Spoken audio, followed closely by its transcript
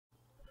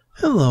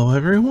Hello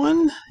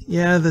everyone.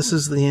 Yeah, this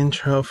is the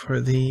intro for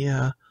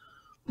the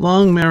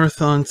long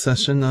marathon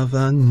session of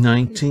a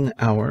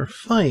 19-hour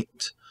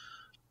fight.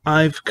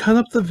 I've cut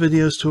up the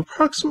videos to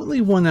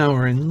approximately 1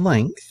 hour in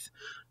length.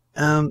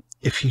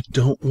 If you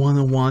don't want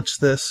to watch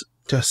this,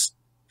 just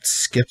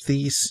skip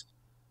these.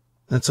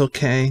 That's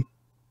okay.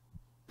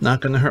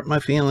 Not going to hurt my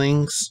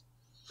feelings.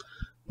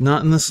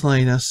 Not in the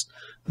slightest.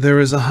 There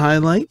is a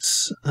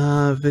highlights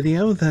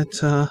video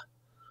that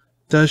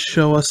does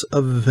show us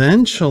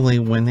eventually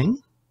winning.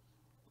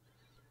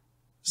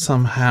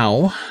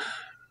 Somehow.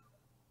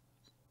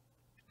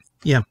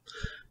 Yeah.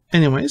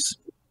 Anyways,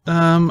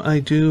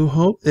 I do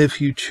hope if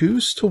you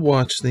choose to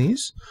watch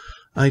these,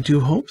 I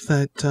do hope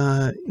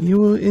that you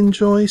will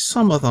enjoy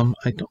some of them.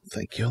 I don't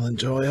think you'll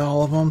enjoy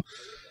all of them,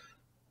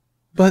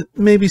 but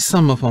maybe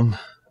some of them.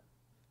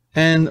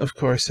 And of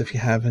course, if you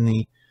have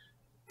any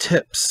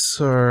tips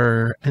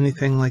or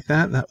anything like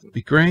that, that would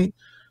be great.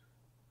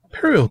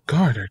 Imperial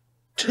Guard are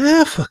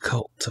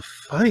difficult to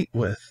fight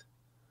with.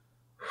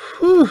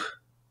 Whew.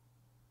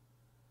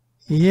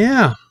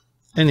 Yeah.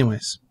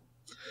 Anyways,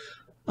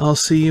 I'll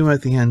see you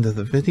at the end of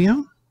the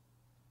video.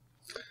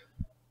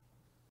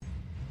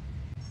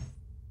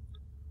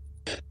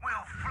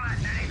 We'll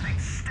flatten anything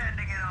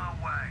standing in our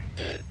way.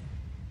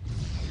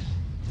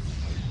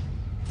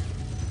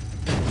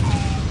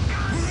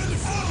 We're in the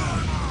fire!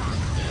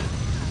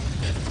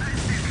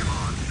 This is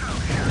command, so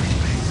shall it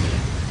be.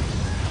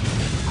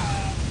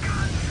 All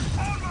guns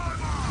on my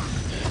mark!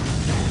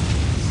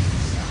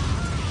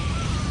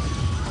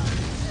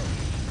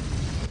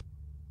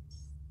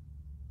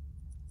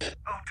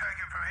 I'll take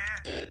it from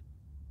here.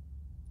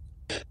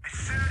 As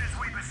soon as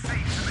we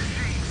beseech the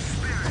machine's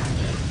spirit,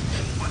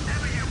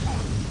 whatever you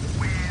want,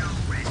 we're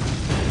ready.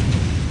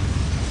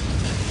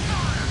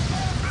 Fire!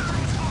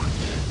 Barrels hot!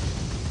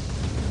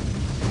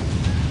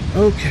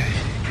 Okay,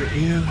 get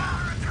you.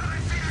 Fire until I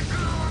see the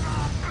glow of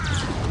our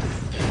barrels!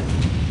 All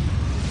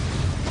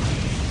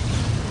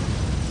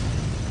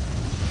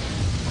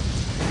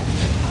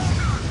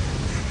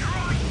guns,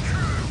 strike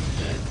true!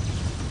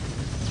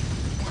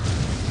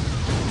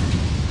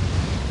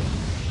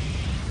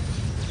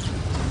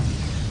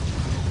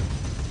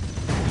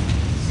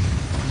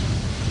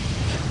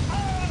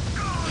 All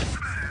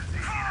guns,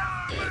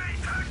 follow me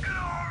to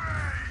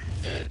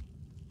glory!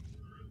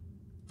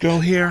 Go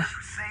here.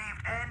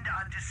 Received and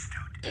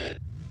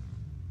understood.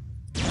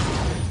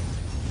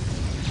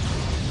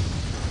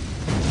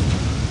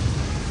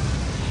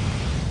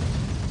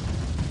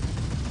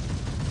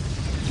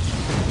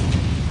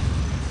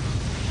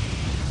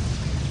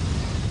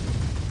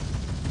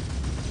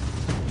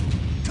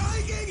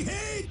 Taking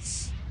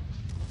hits!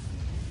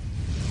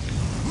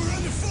 We're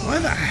under fire! Why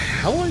the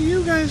hell are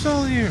you guys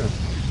all here?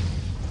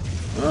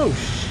 Oh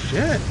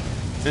shit.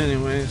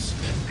 Anyways,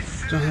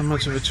 don't have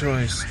much of a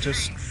choice.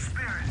 Just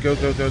go,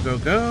 go, go, go,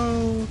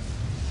 go.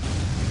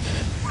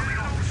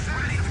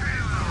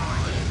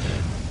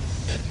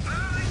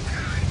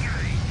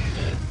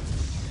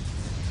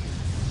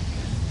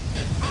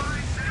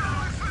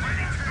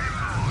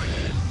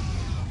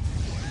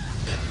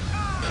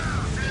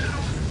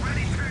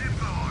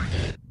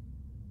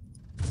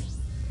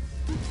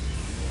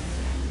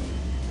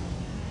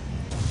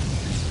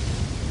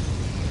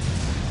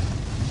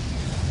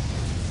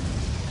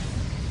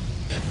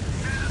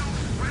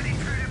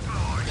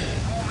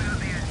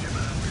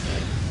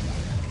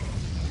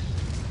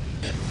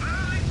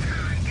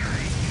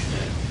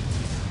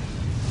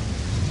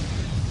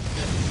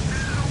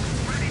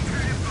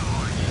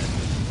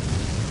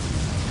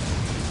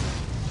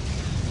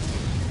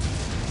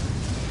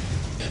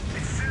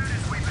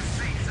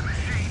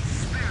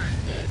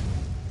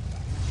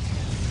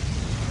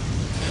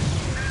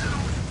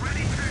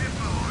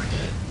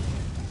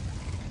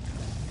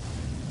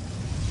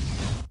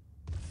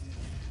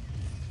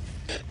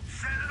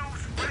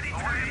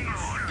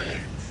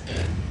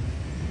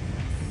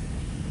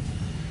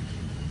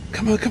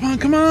 Come on, come on,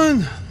 come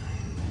on!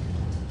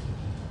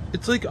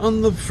 It's like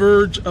on the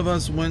verge of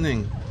us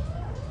winning.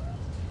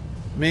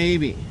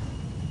 Maybe.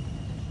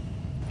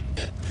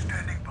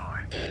 Standing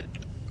by.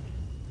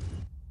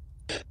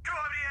 Drive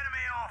the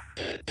enemy off.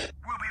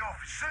 We'll be off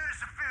as soon as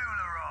the fuel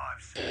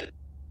arrives.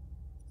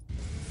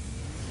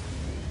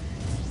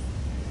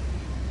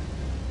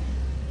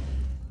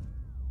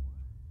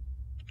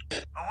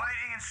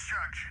 Awaiting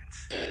instructions.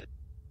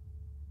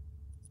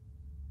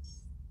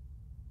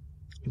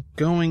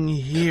 Going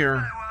here. They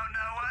won't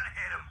know what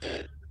hit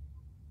them.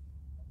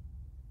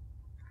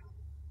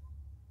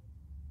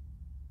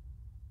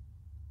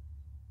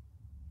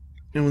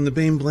 And when the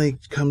Bane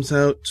Blade comes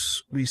out,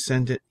 we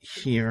send it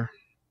here.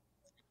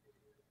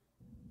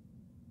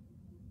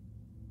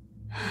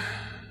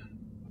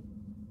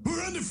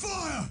 We're under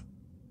fire!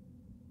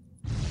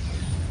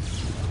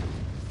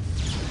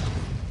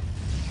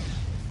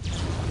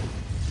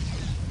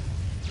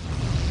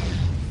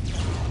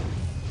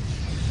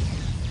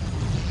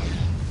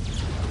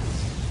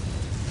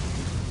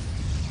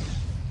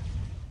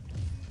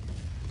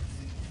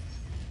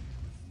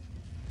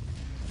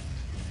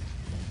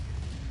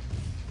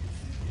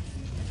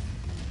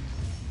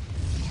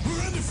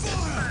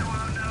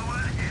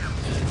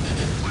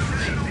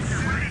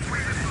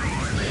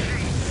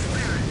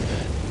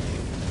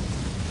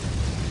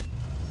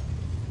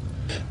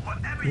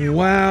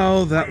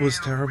 Wow, that was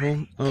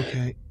terrible.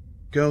 Okay,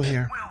 go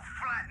here. We'll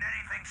flatten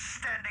anything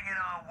standing in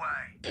our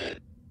way.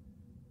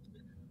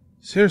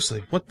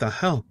 Seriously, what the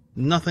hell?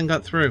 Nothing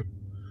got through.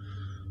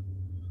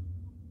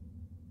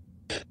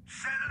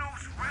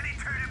 Sentinels ready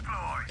to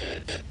deploy.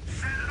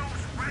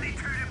 Sentinels ready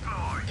to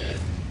deploy.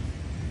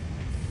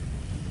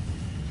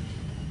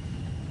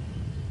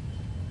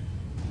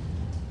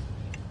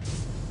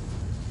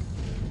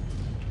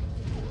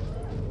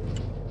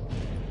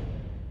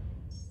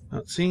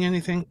 Not seeing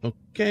anything.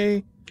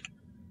 Okay.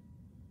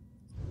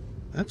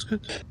 That's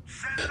good.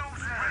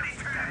 Sentinels ready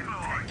to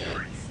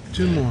deploy.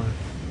 2 more.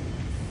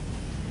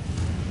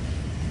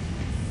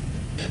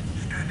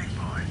 Standing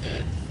by.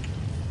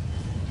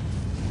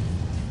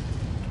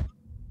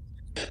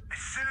 As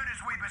soon as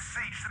we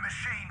besiege the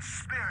machine's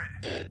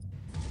spirit.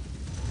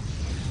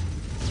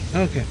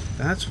 Okay,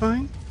 that's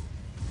fine.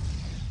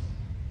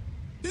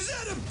 Is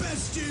that the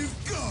best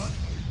you've got?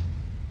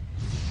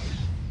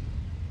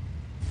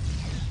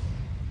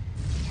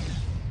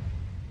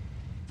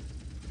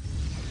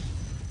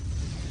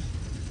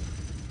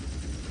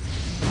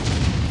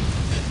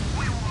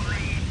 We will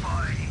lead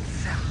by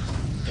example.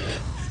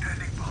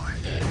 Standing by.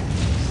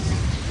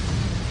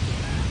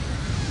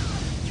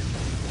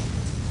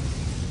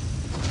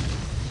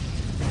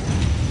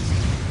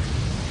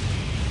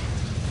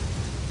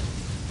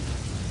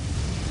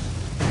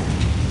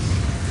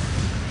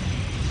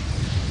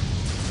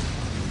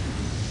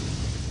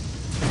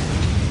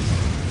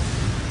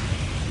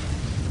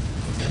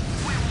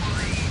 We will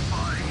lead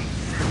by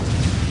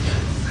example.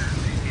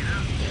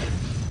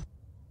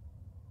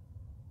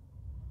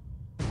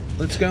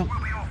 Let's go. We'll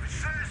be off as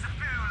soon as the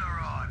fuel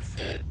arrives.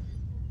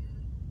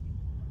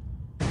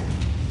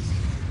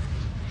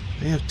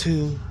 They have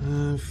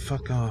 2.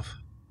 Fuck off.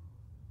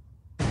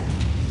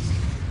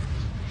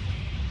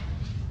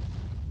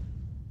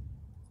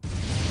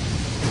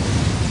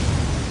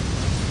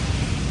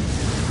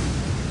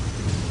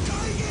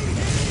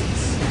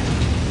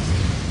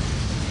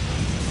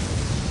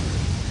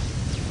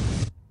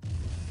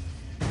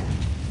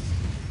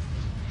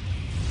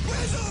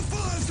 Where's our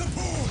fire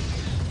support?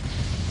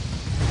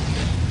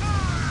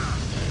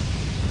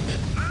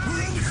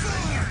 We're on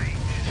fire!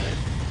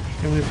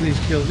 Can we please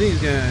kill these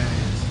guys?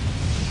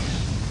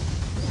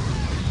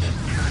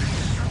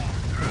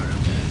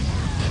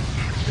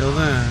 Kill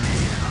that.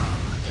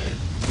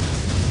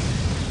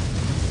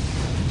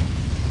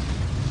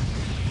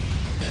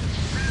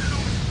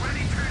 Sentinels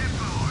ready to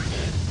deploy.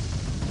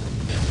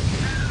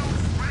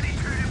 Sentinels ready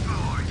to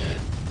deploy.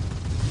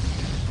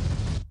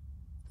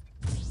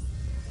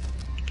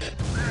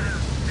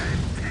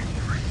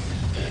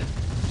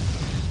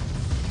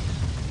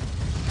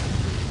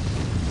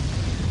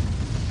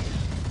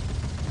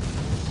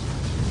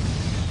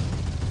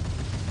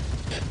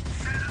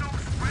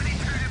 Sentinels ready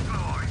to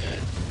deploy.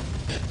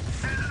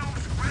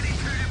 Sentinels ready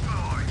to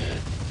deploy.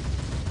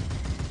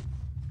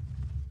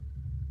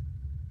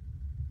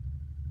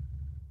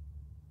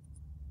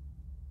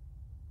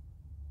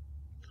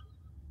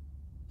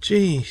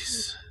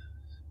 Jeez.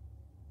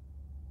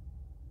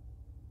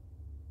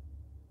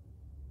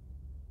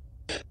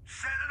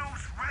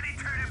 Sentinels ready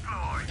to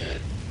deploy.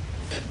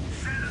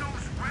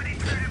 Sentinels ready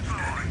to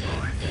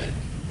deploy.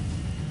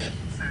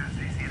 Sounds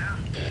easy enough.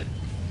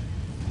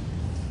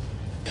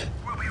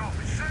 We'll be off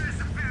as soon as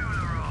the fuel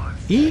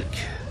arrives. Eek.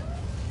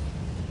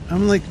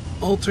 I'm like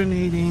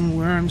alternating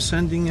where I'm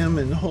sending them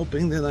and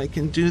hoping that I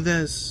can do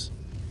this.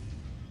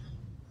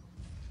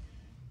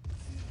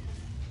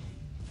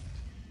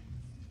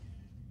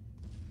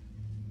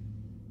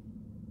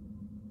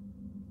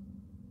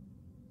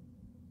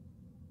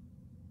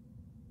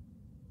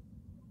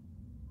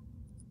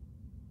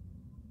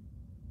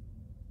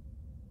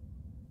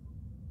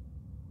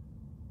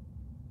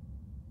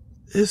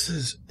 This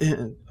is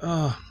in.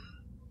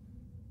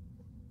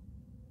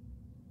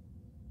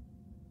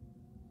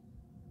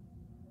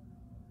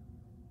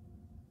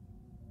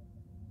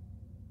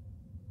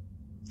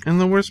 And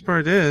the worst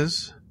part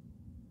is,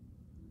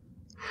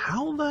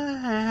 how the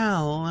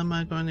hell am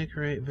I going to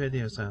create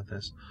videos out of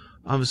this?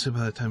 Obviously,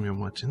 by the time you're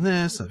watching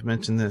this, I've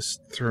mentioned this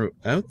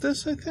throughout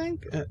this, I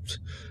think.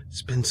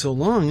 It's been so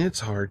long,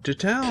 it's hard to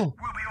tell.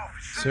 We'll be off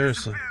as soon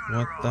Seriously, as the fuel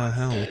what the arrives.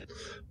 hell?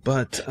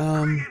 But, Quick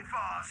and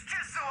fast,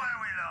 just the way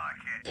we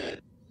like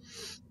it.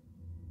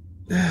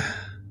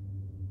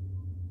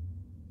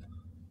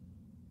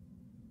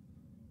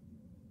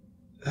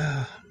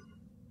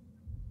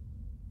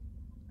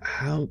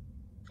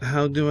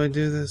 How do I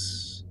do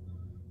this?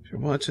 If you're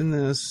watching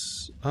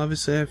this,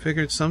 obviously I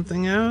figured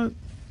something out.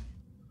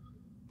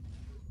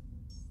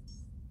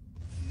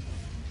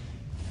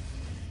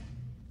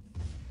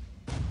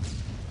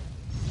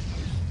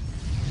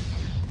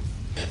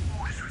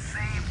 Orders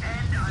received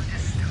and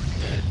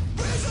understood.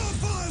 Where's our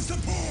fire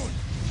support?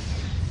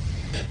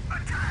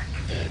 Attack!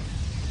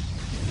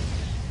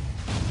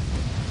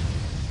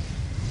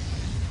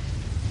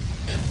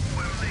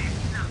 We'll leave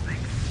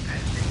nothing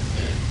standing.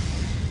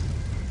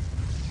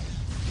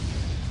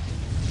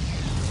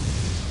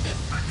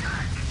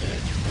 Attack!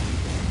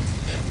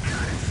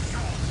 Got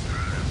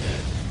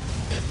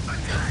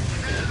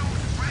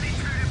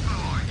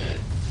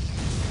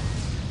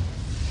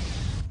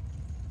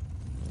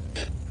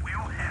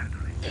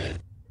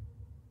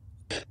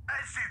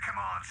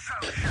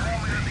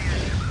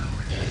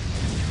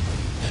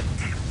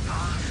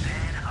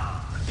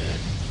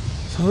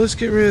Well, let's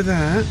get rid of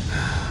that.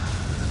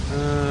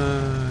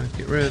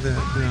 Get rid of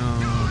that. No,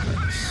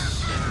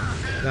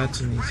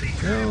 that's an easy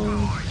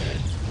kill.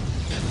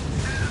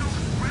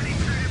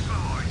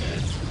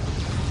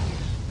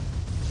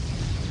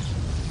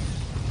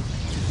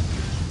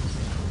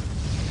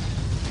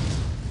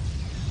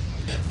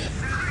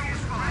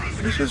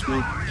 This is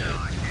me.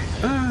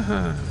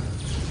 Aha.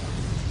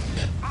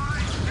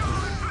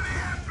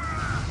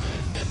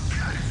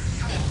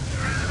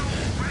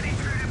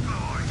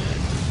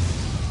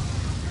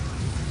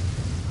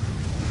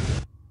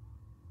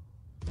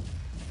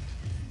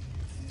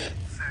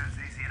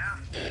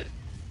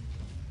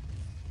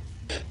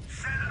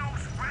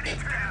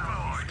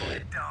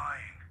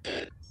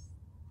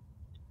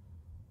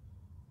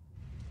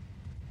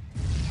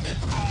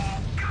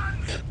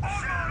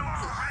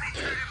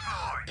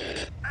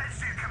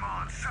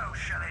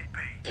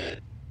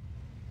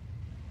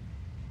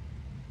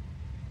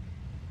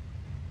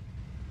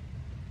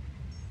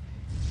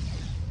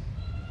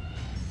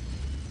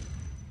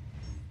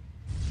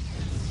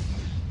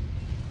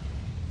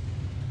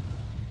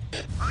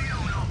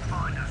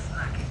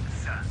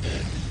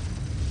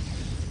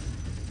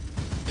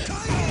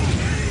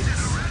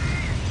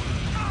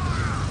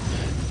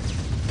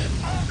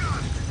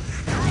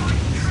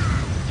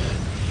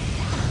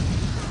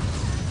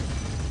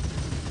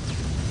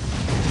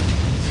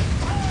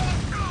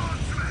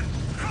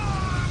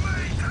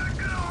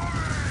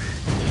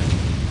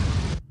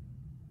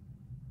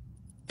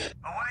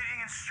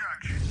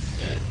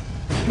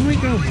 Can we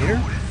go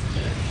here?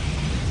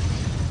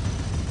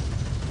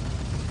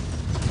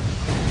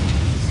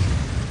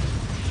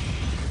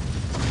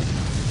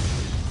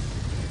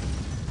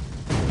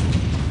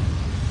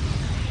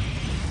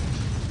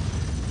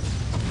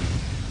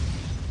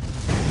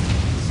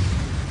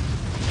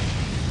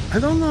 I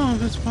don't know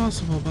if it's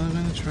possible, but I'm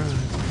gonna try.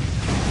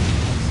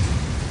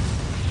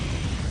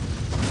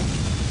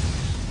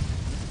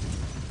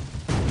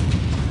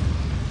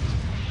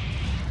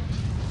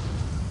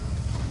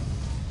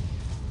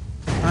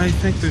 I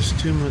think there's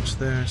too much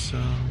there, so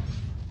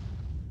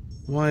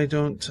why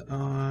don't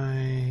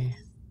I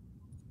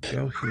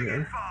go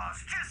here?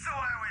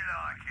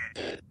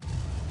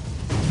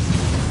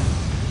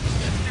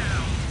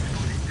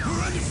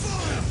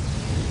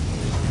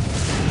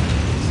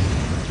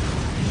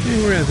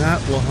 Getting rid of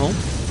that will help.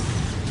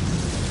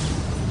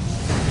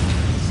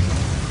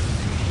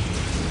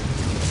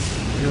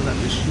 Feel that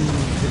machine.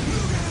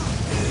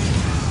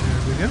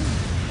 There we go.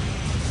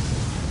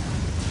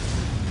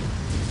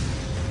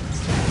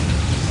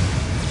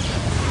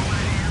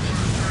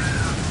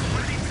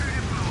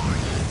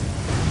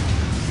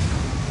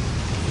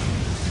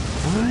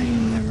 I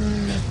never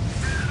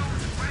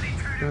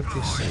got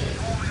these selected.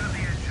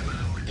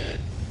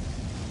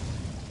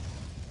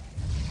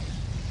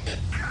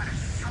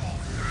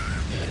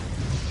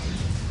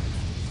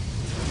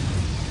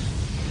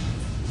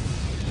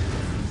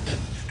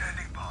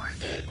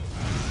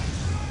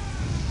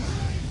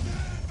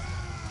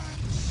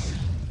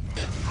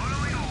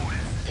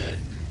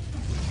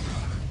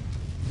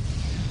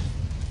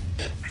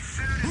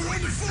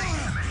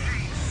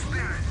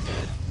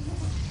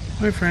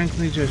 Quite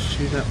frankly, just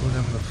shoot at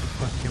whatever the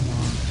fuck you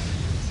want.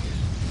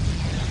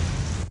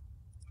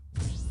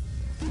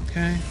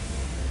 Okay.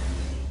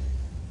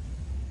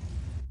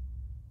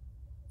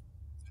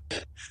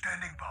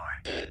 Standing by.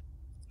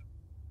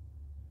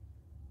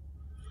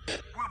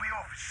 We'll be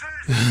off as soon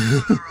as the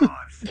fuel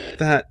arrives.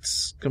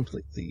 That's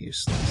completely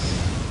useless.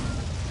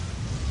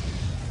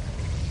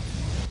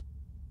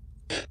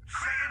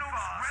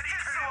 Sentinels ready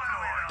to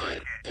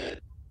deploy.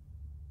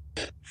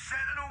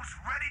 Sentinels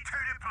ready to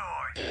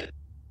deploy.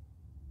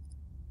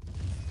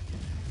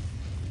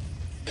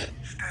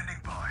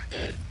 Standing by.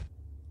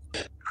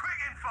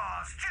 Quick and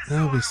fast. Just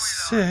That'll be the way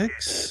we like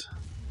it. 6.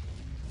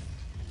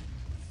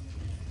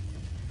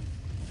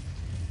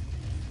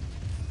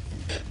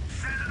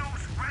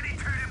 Sentinels ready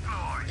to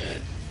deploy.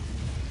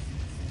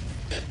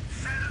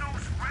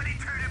 Sentinels ready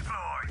to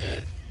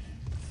deploy.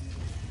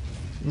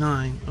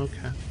 9.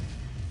 Okay.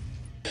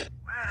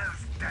 Where are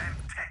those damn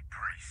tech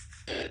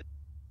priests?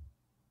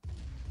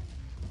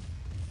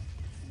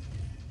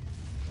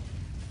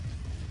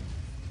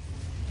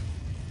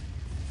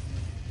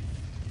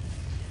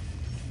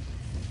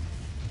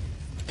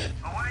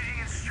 Awaiting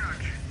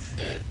instructions.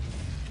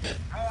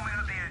 Warming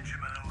up the engine,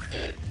 my lord.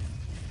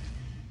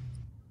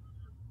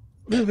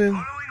 Move in.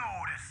 Following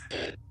orders.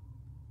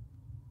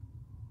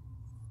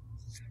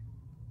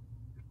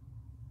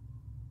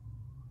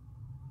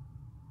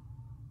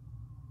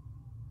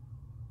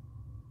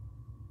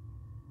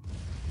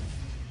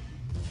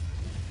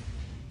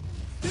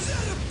 Is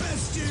that the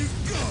best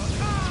you've got?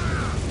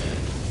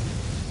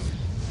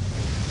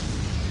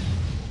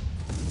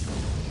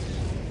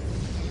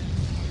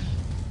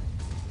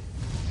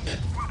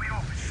 We'll be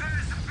off as soon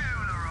as the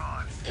fuel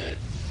arrives.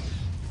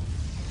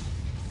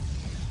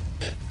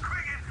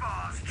 Quick and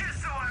fast,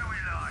 just the way we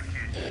like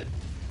it.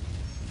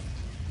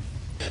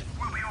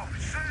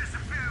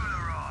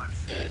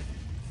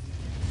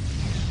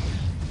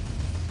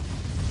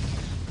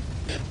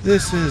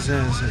 This is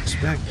as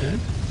expected.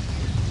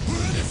 We're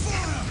under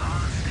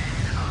fire!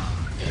 Oh,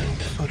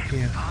 fuck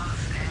you.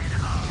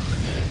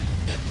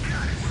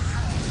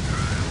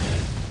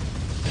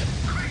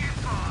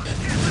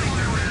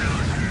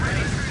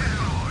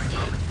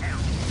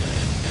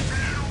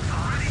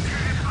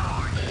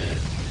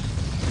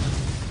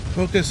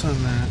 Focus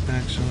on that,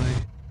 actually.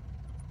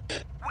 We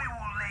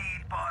will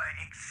lead by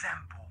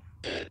example.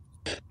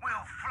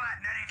 We'll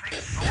flatten anything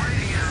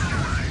swaying out.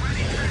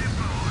 Ready to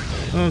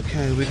deploy.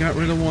 Okay, we got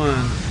rid of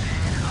one.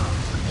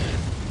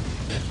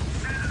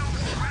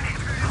 Sentinels ready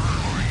to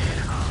deploy.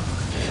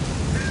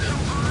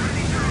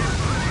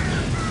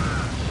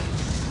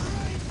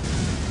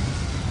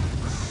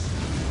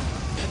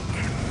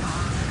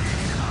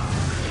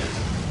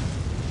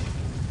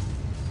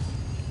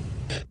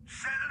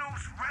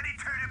 Sentinels ready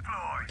to deploy. Sentinels ready to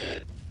deploy.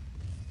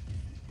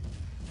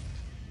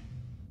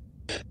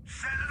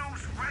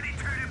 Sentinels ready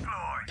to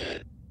deploy.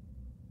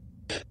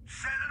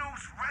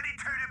 Sentinels ready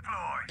to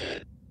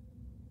deploy.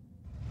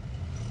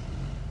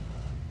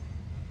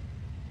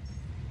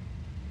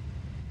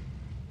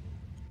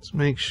 Let's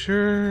make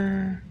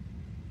sure.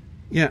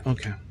 Yeah,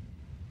 okay.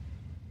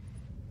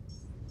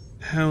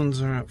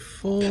 Hounds are at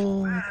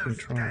full.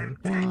 Control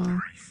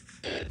one.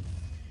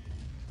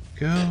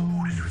 Go.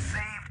 Orders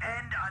received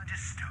and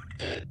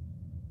understood.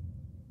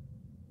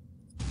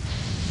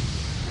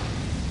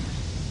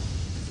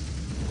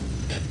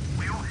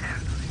 We'll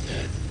handle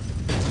it.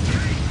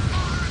 Take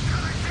fire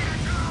until I see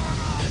it go.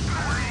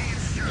 Awaiting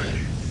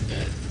instructions.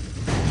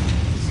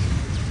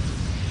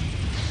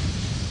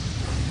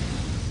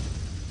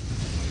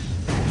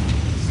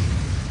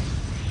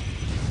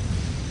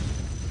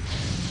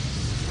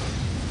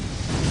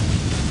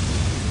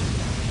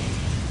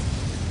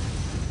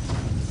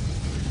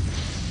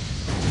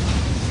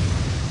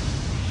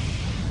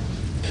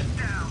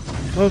 Down.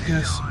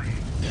 Focus.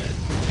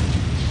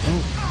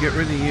 Oh, get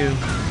rid of you.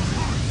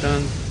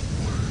 Done.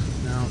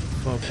 Now,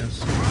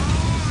 focus.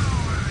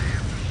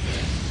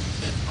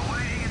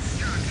 Awaiting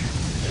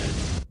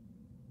instructions.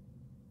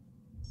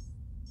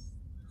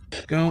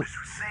 Go. Orders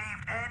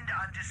received and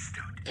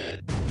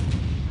understood.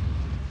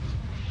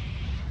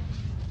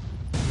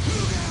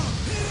 Look out!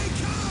 Here they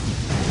come!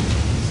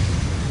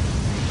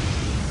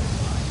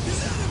 Is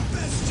that the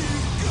best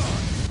you've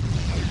got?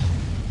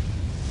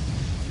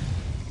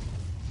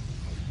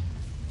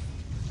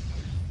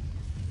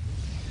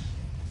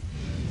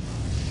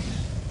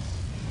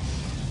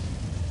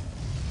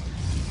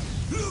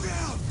 Look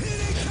out! Here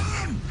they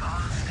come!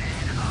 Fast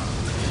and hard.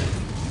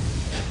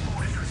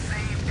 Orders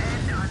received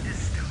and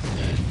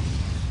understood.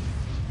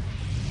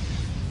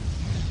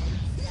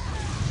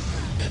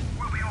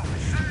 We'll be off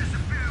as soon as the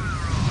fuel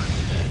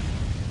arrives.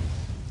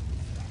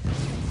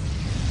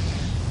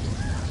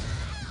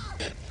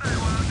 They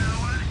won't know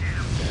what hit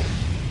 'em.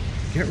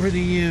 Get rid of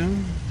you.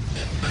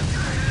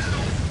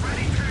 Sentinels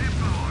ready to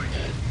deploy.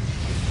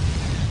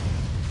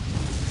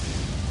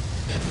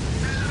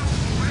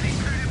 Sentinels ready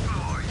to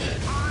deploy.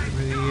 Five Get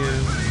rid of you.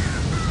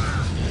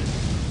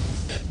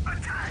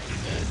 attack.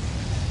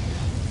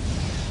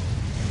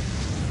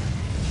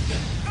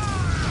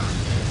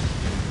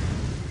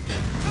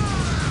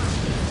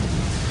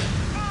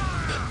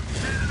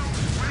 Sentinels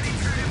ready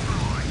to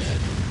deploy.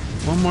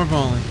 One more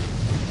volley.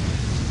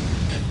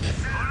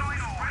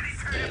 Sentinels ready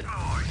to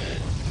deploy.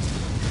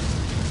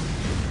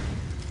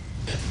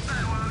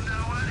 They won't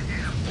know what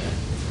hit 'em.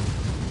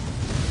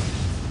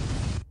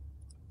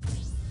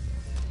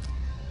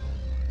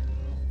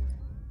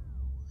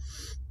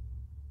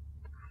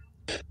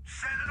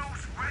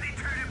 Sentinels ready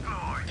to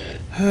deploy.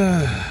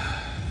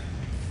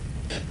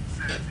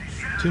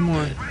 Two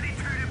more. Ready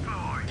to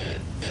deploy.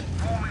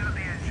 Warming up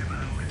the engine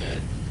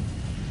mode.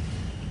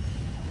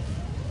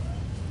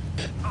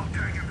 I'll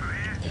take it from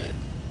here.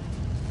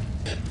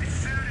 As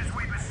soon as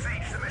we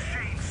beseech the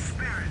machine's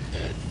spirit.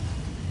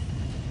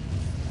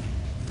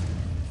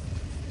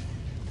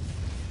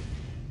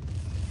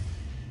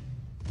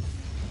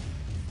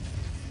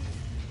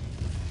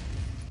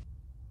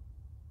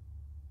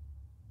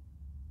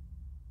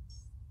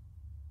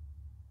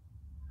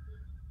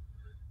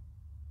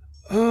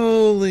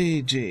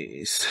 Holy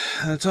jeez.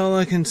 That's all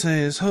I can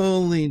say is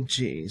holy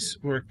jeez.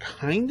 We're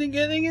kinda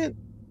getting it?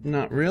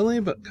 Not really,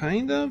 but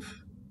kind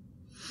of.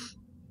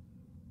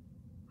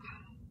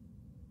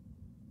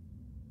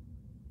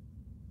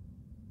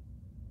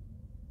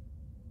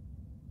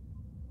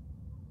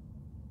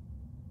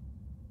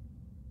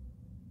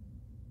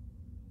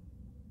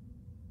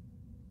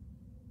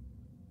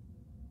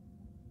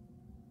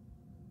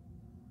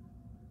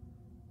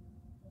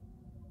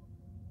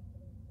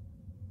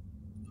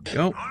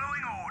 Go.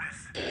 Following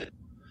orders.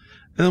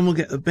 And then we'll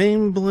get the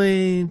Bane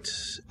Blade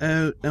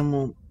out and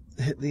we'll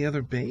hit the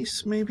other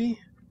base,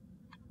 maybe?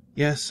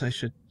 Yes, I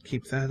should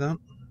keep that up.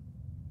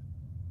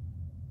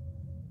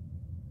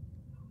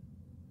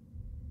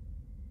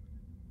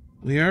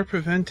 We are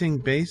preventing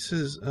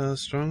bases,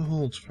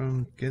 strongholds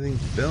from getting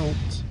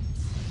built.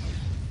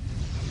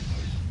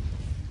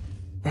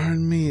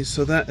 Pardon me,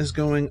 so that is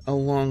going a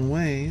long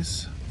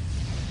ways.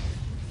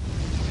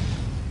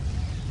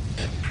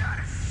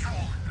 Cat is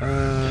swarming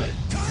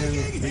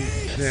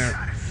There.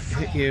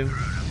 Hit you.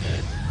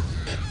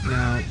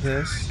 Now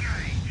this.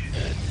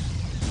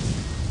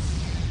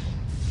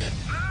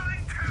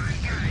 Moving to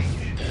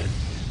engage.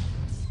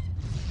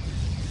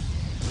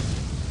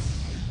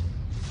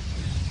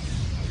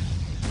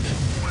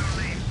 We'll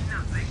leave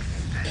nothing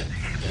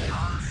standing.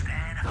 Fast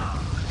and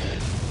hard.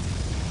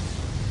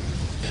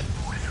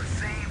 Orders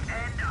received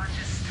and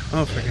understood.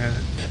 Oh, forget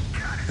it.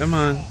 Come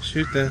on,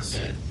 shoot this.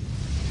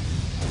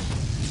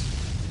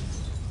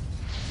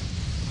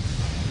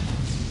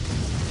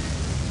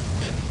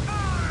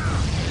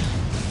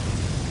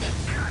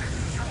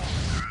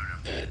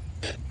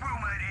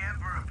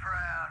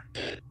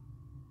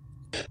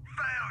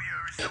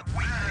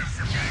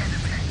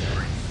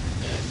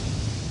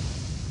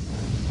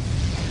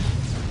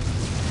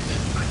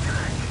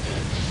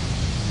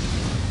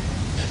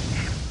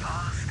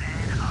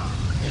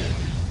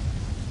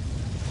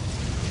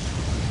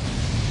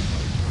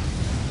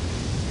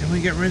 Can we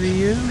get rid of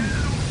you?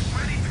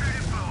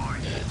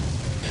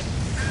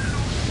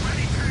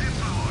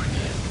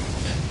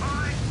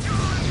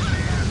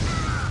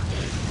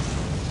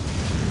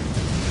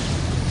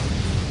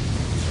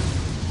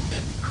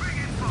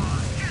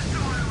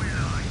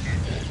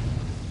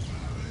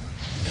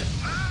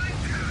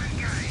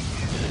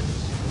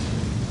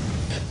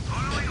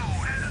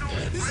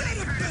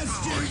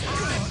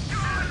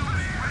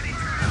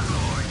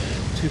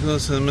 Too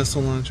close to the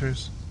missile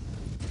launchers.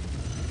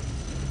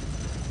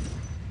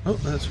 Oh,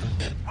 that's fine.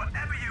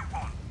 Whatever you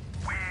want,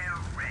 we're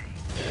ready.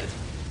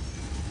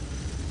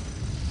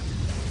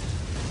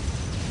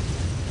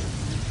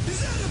 Is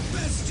that the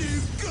best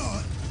you've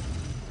got?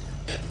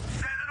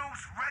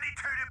 Sentinels ready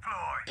to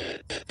deploy.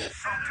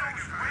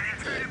 Sentinels ready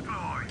to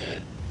deploy.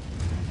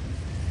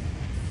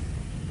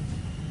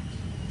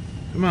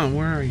 Come on,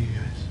 where are you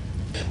guys?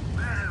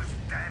 Those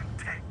damn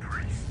tech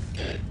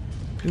priests.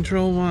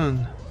 Control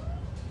 1.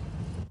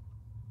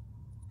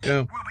 Go.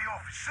 We'll be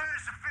off as soon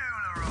as the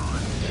fuel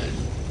arrives.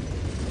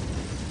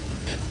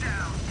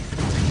 Down is the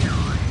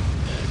die.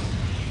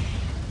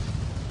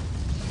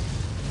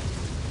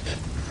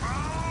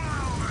 Roll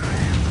over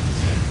him.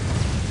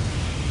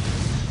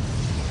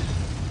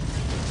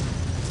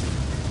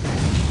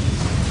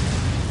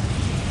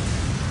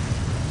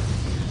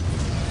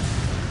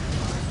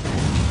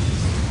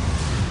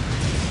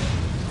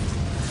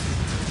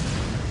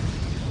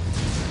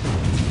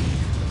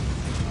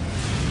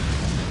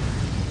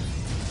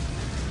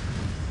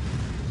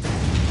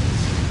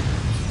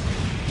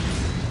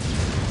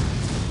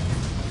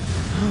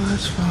 Oh,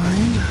 that's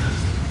fine.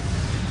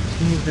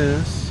 Need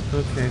this.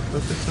 Okay,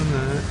 focus on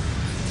that.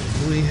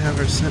 We have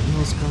our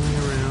sentinels going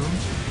around.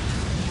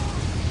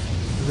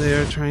 They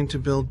are trying to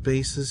build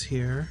bases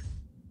here.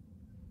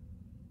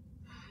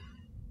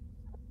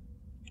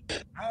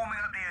 Warming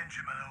up the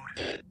engine, my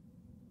lord.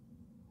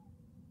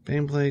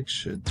 Baneblade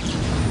should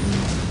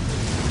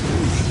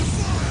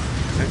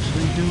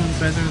actually doing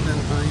better than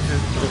I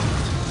had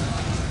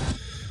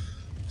hoped.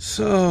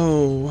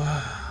 So,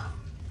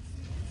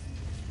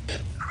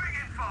 Quick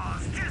and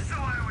fast, just the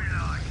way we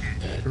like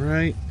it.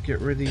 right, get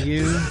rid of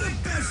you. Is that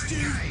the best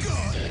you've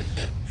got?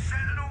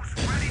 Sentinels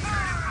ready to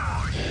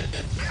deploy.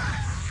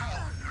 Gas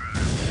swarm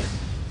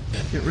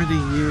through. Get rid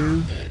of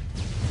you.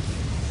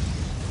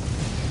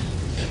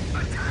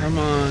 Come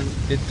on,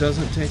 it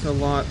doesn't take a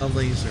lot of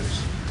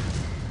lasers.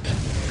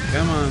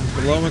 Come on,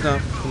 blow it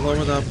up,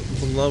 blow it up,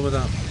 blow it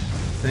up.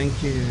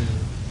 Thank you.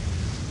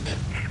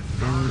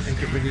 And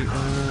get rid of,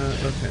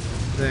 okay,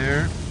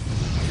 there.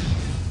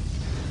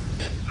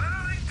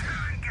 Moving to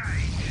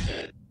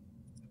engage.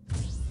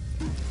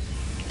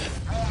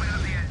 Warming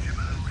up the engine,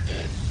 my lord.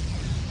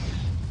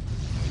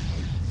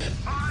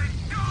 I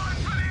die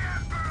for the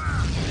Emperor!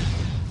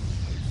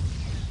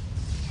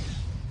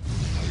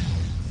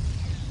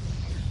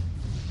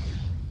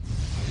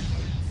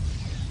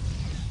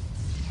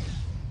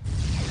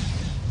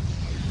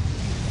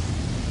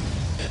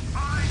 I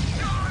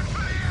die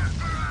for the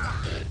Emperor!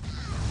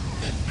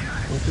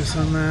 Focus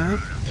on that.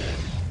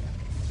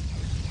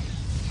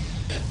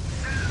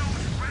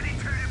 Sentinels ready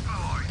to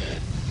deploy.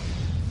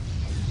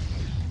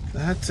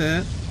 That's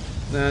it.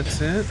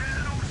 That's it.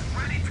 Sentinels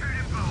ready to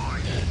deploy.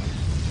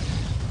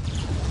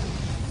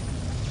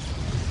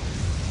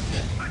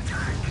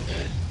 Attack!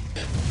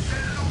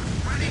 Sentinels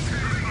ready to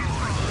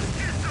deploy.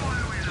 Just the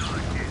way we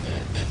like it.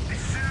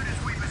 As soon as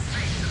we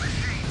receive the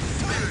machine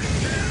spirit,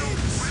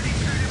 Sentinels ready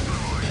to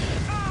deploy.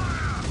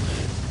 Fire!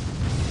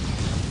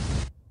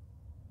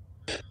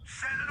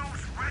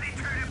 Sentinels ready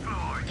to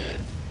deploy.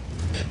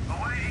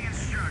 Awaiting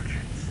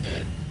instructions.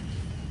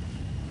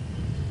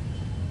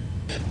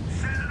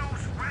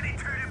 Sentinels ready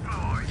to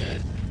deploy.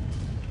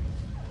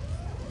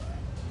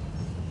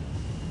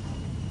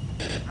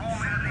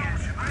 Warming up the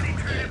engine, ready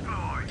to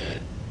deploy.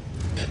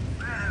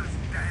 Those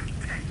damn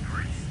tech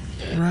priests.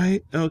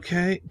 Right,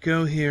 okay,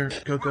 go here.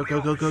 Go, go,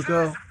 go, go, go, go. As soon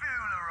as the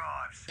fuel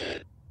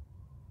arrives.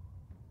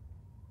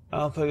 I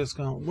don't think it's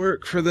gonna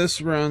work for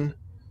this run.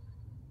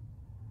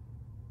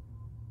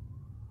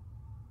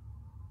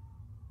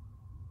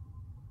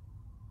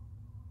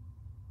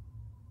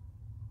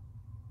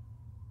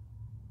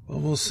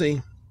 we'll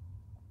see.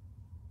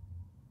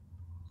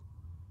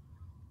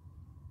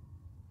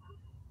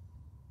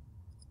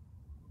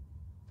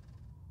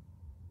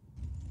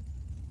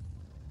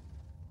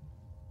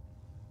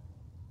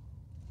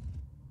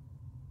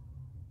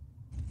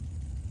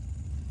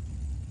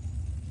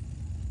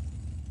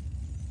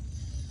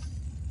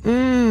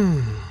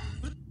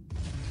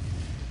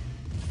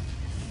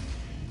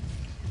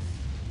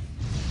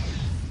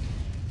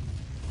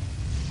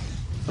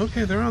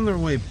 Okay, they're on their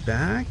way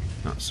back.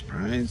 Not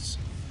surprised.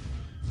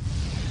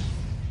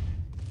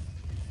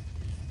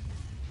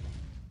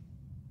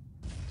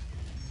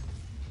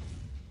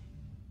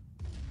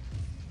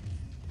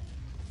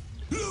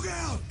 Look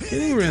out! Here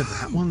Getting they rid of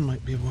come! that one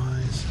might be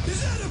wise.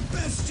 Is that the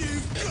best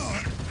you've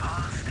got?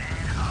 Fast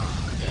and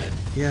hard.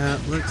 Yeah,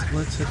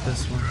 let's hit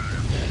this one.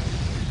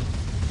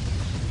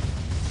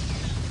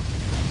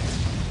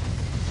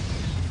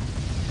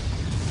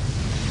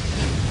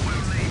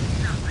 We'll leave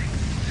nothing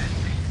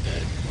standing.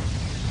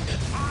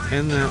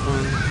 And that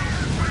one.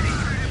 Ready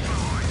to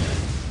deploy.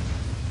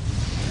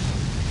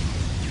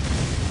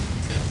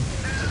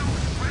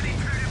 Sentinels ready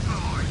to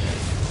deploy.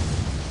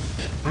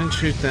 And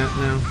shoot that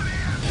now.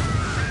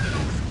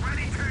 Sentinels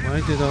ready to deploy. Why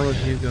did all of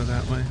you go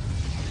that way?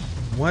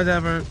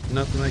 Whatever.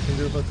 Nothing I can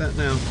do about that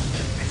now. As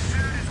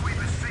soon as we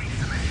besiege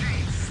the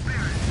machine's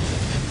spirit,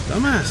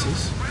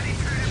 Dumbasses. ready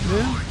to deploy.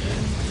 Yeah.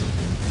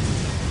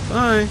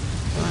 Bye.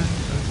 Bye.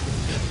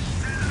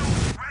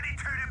 Sentinels ready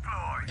to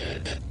deploy.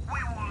 We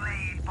will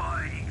lead by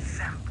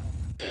example.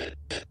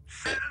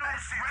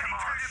 Sentinels ready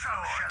to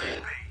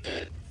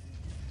deploy.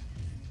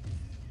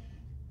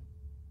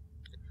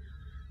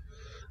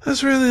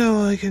 That's really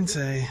all I can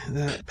say.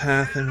 That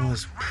pathing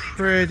was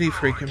pretty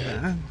freaking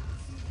bad.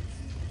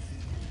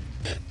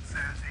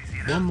 Sounds easy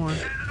enough. One more.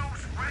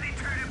 Sentinels ready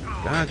to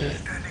deploy. Got it.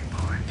 Standing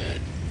by.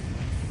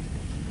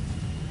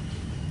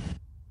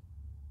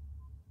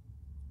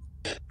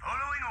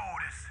 Following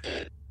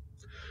orders.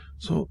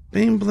 So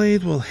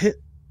Baneblade will hit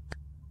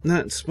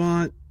that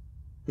spot.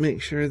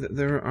 Make sure that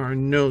there are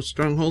no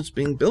strongholds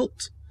being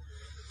built.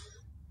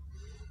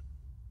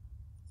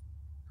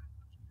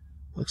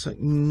 Looks like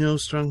no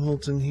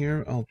strongholds in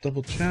here. I'll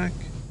double check.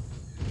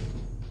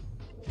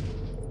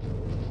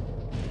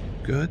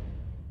 Good.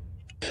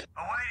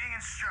 Awaiting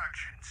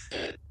instructions.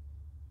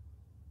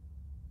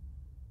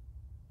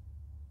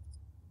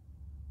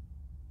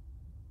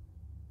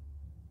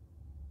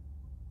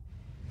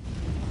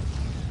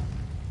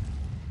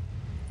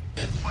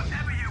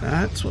 Whatever you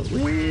That's what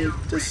we need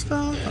to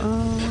stop.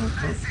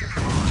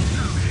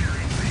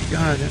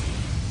 Got it.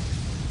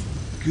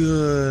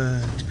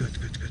 Good. Good,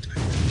 good, good, good.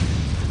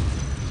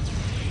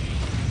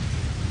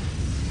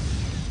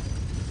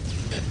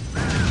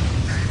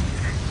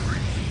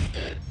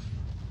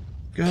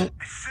 Go.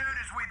 As soon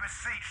as we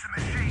beseech the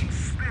machine's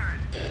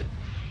spirit,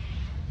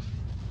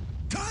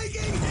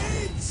 Taking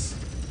hits!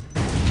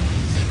 we'll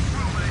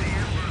make the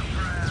Emperor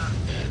proud.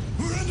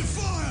 We're under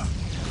fire!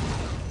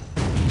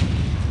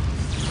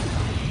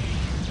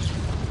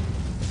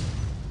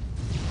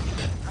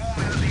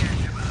 Forming on the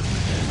edge of us.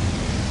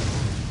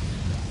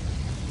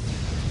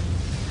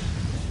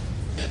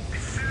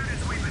 As soon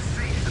as we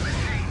beseech the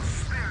machine's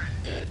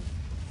spirit,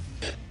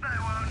 they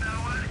won't know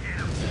what hit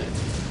 'em.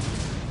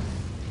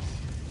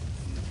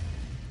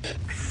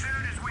 As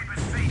soon as we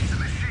beseech the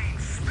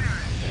machine's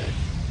spirit,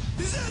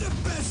 Is that the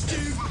best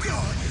you've we'll be got?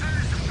 off as soon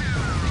as the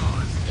fuel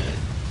arrives.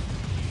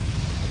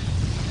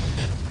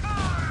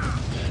 Fire!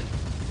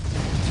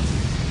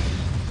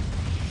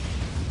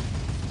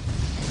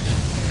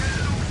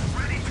 Sentinels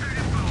ready to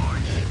deploy.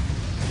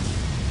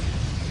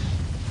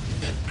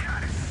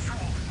 Cut it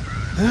sword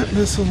through. That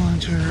missile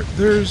launcher.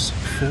 There's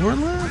 4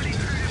 left? Ready to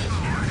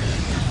deploy.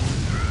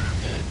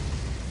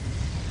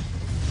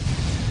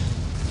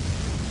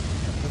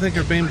 I think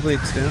our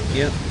Baneblade's down.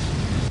 Yep.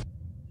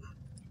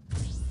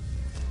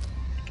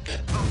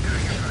 I'm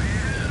doing it for you.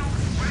 Sentinels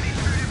ready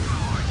to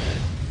deploy.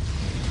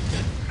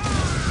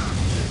 Fire!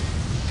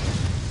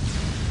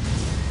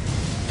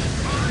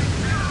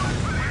 Sentinels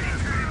ready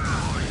to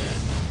deploy.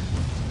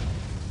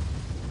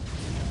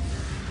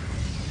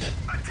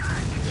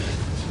 Attack!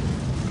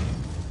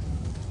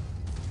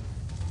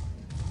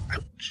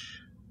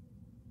 Ouch.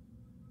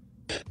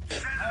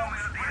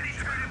 Sentinels ready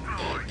to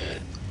deploy.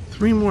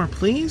 3 more,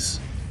 please.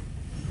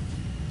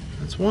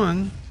 That's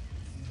 1,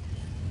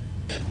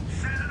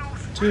 Sentinels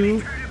 2,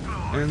 ready to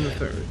deploy. and the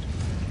 3rd.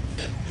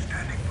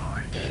 Standing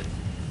by.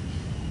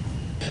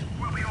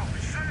 We'll be off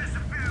as soon as the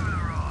fuel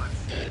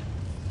arrives.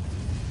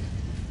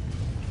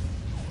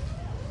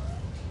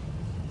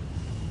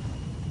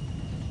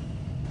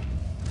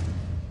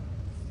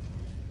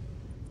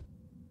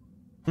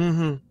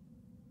 Mm-hmm.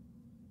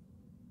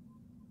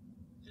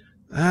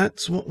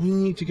 That's what we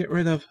need to get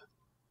rid of.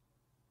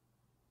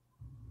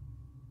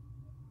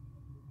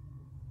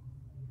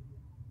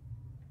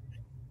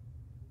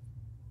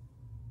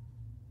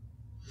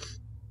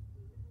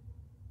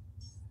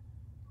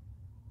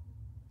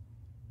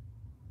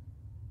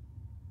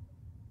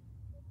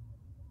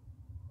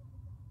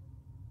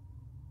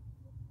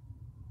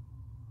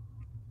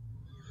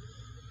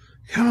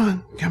 Come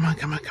on, come on,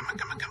 come on, come on,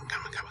 come on, come on,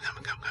 come on, come on, come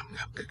on, come on,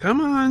 come on,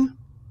 come on.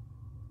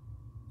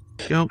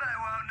 Go. They won't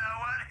know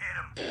what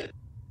hit 'em.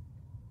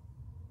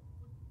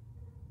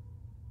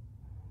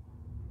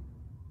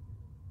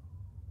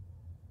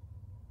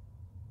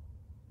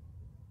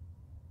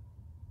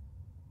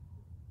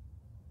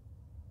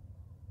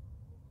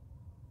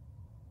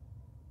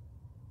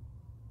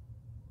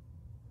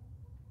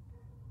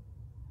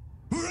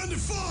 We're under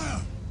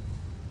fire!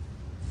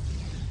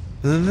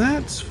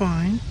 That's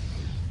fine.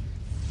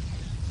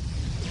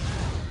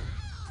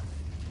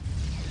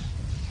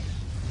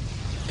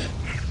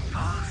 Hit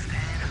fast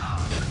and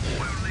hard.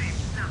 We'll leave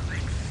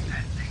nothing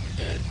standing.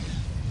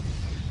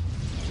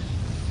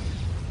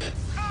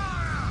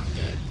 Fire!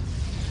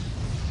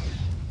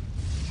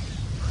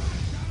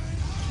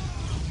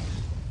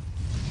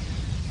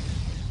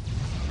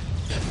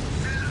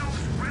 Sentinels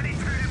ready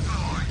to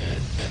deploy.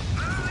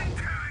 Moving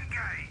to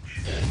engage.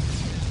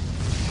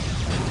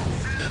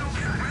 Sentinels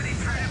ready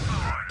to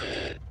deploy.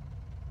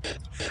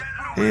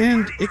 Sentinels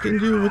And ready it can to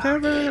do deploy.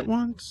 whatever it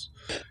wants.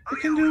 It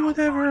can do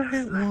whatever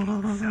it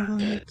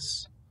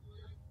wants.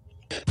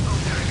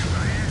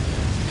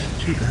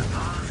 Shoot that.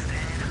 Fast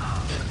and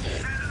hard.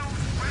 Sentinels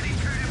ready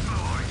to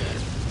deploy.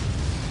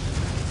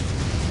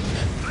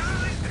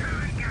 Moving to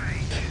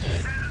engage.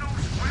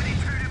 Sentinels ready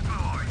to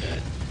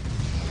deploy.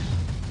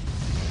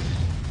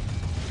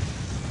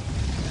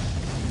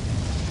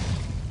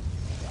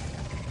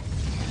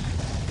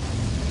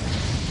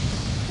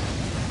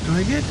 Do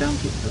I get down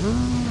to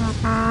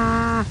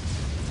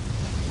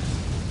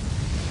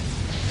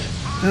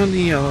down the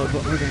yellow,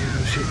 but we're gonna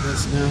go shoot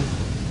this now.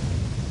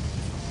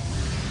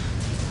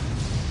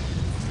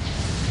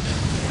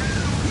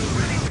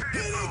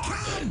 Here they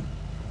come!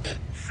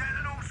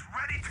 Sentinels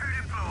ready to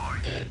deploy.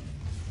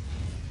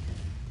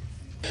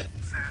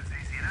 Sounds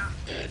easy enough.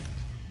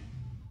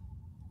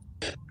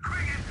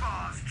 Quick and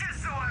fast,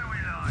 just the way we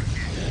like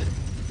it.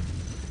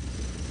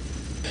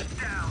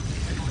 Down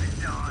before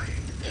they die.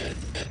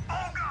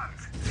 All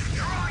guns,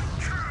 strike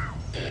true.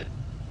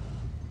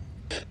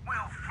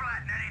 We'll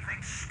flatten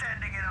anything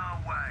standing in our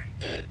way.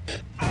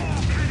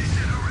 All cannons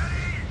that are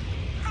ready.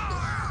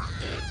 Fire!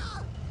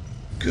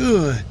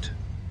 Good.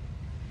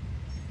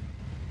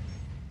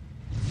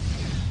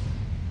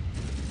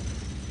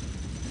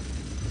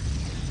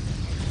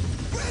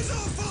 Where's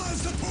our fire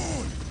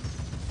support?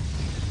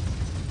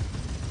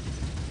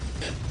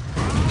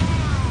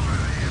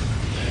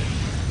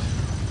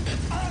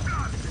 All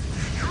guns,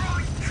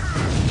 strike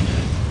true.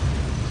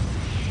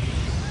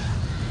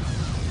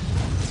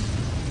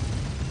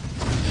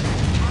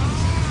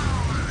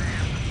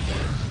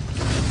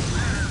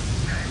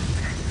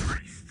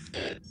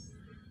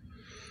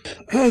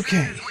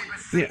 Okay.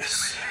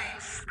 Yes.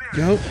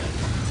 Go.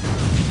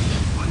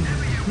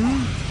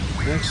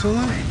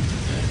 Excellent.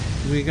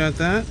 We got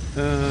that.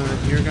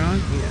 You're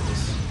gone?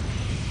 Yes.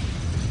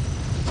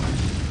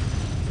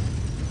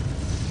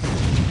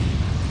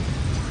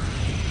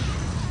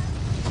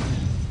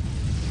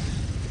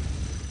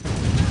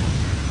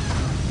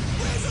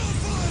 Where's our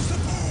fire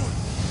support?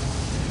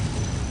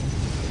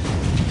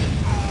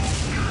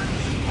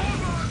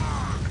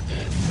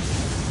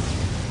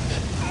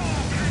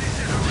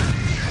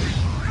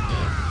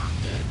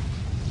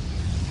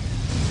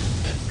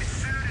 As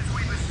soon as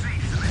we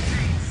besiege the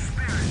machine's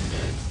spirit,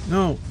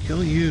 No,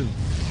 kill you.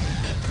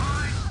 I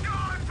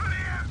die for the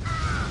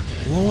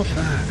Emperor! Blow up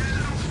that.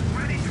 Sentinels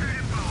ready to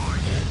deploy!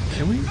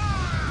 Can we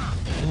Fire!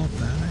 blow up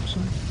that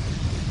actually?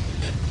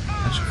 I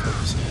should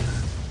focus on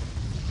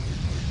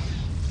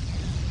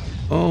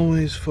that.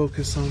 Always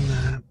focus on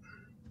that.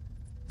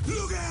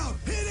 Look out!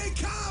 Here they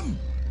come!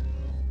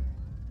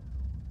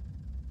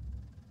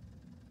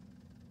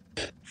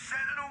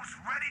 Sentinels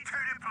ready to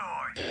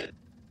deploy!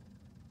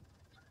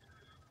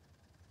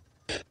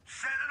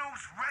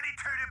 Sentinels ready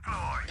to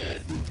deploy!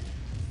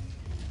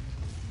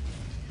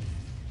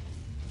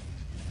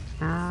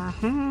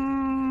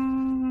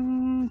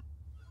 Mhm.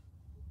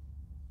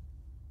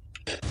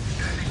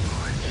 Standing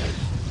by.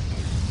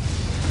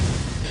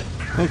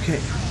 Okay,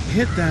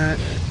 hit that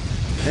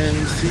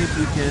and see if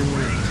we can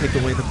take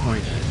away the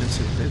point and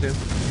see what they do.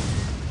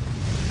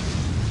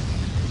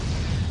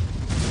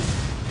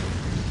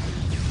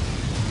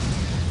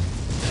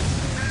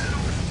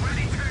 Sentinels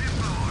ready to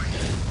deploy!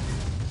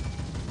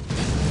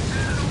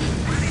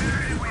 Sentinels ready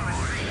to deploy! We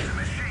besiege the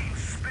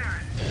machine's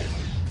spirit!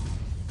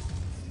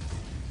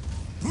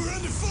 We're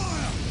under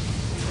fire!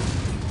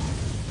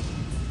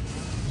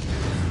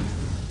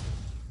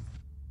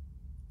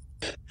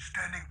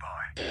 Standing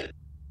by.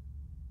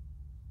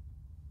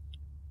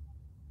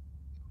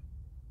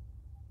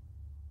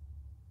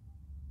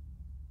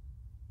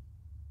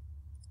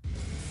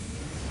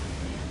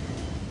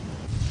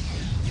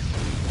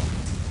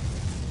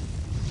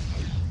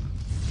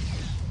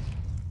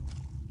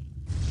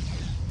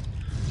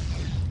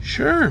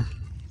 Sure.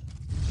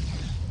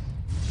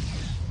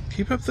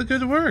 Keep up the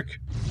good work.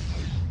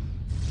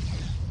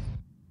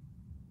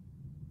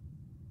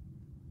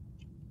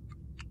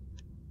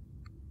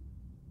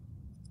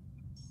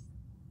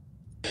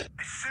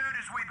 As soon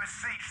as we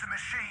besiege the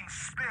machine's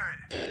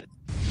spirit,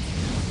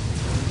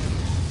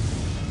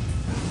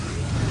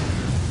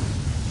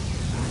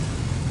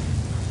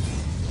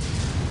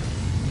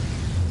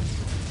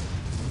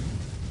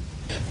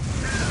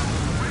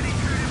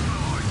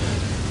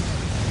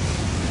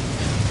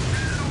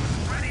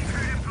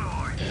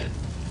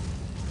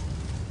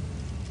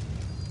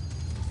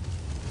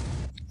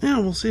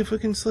 we'll see if we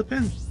can slip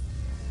in.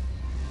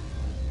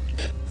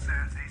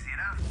 Sounds easy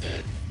enough.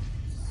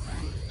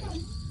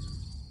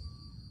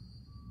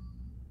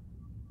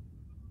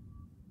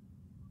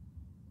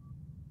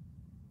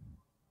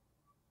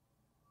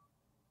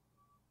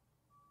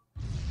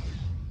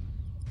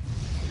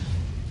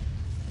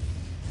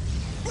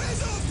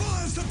 Where's our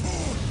fire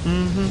support?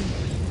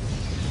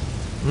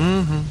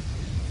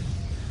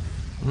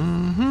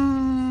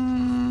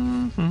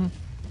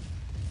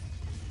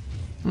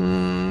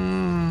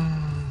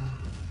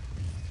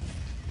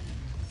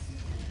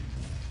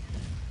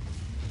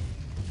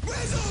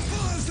 Where's our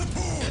fire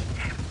support?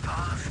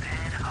 Fast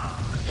and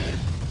hard.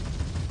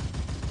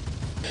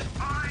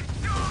 I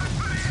die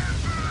for the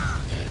Emperor!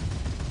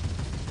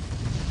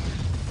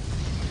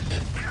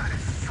 Cut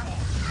his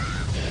sword through.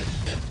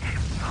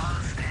 Hit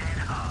fast and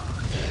hard.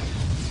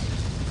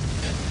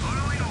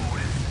 Following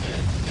orders.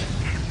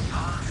 Hit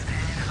fast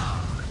and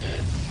hard.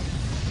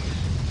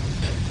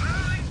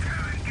 Blowing to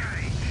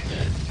engage.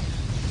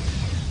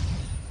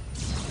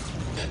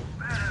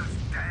 Those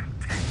damn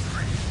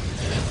terrorists.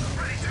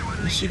 Ready to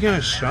unleash. She got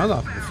a shot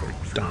off before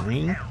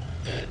dying.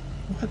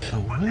 What a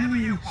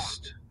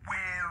waste.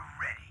 We're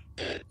ready.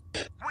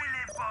 We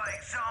live by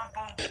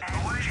example and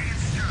waiting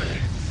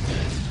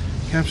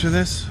instructions. Capture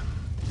this.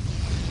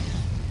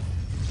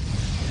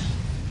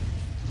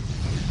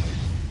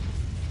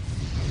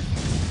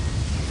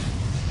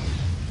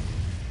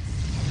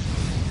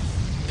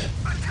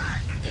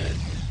 Attack!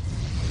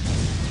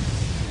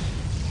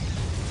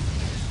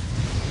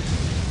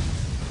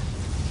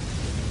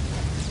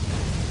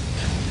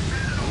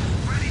 Sentinels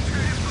ready to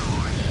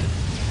deploy.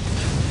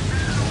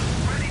 Sentinels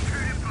ready to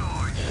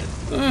deploy.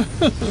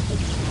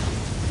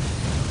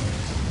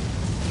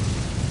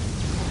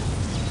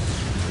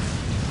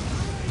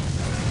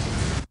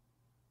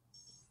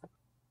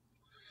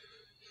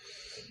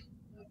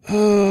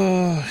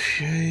 Oh,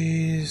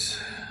 jeez.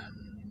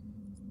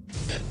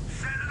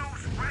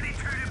 Sentinels ready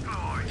to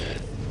deploy.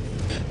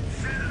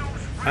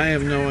 Sentinels ready I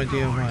have to no deploy.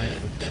 idea why.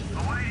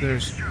 Awaiting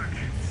There's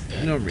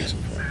instructions. no reason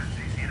for it. Sounds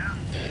easy enough.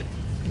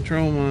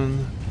 Control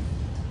 1.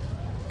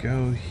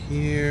 Go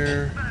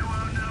here. They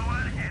won't know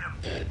what hit 'em.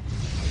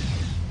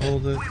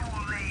 Hold it. We will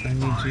lead I by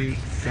need you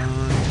example.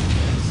 gone.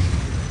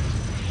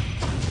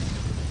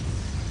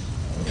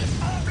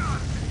 All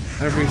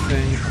guns,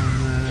 Everything on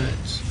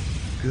that.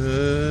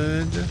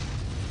 Good.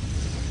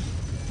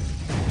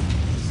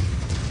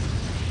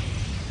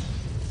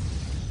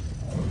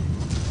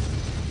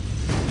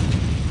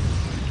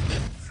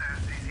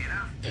 sounds easy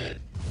enough.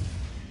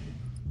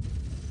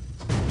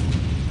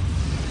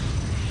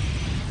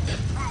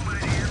 We'll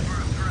make the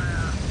Emperor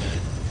proud.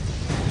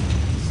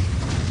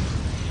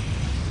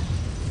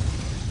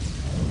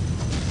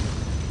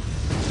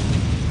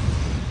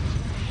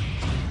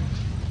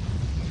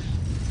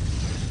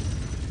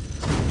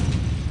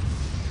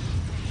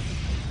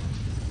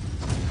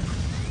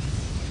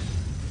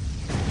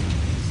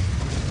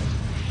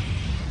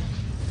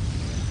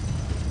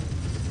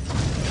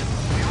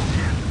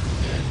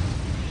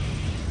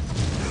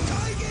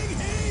 Taking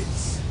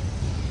hits!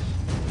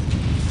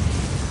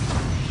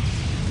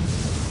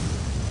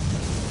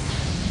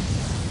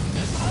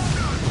 All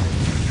guns,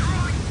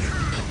 strike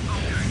true.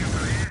 Okay, you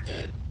go here.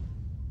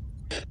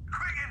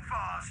 Quick and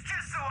fast,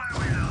 just the way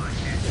we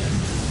like it.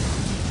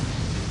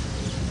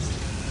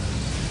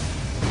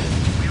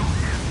 We'll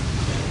hit.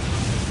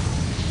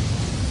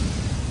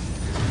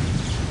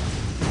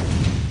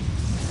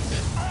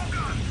 All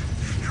guns,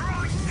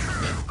 strike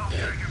true.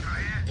 Okay, you go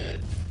here.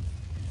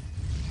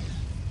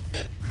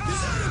 Is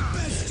that the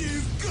best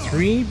you've got?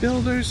 3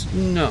 builders?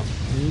 No.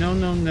 No,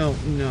 no, no,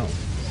 no.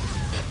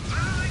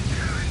 Blowing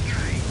to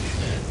engage.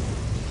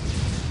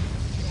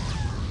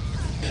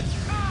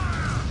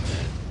 Fire!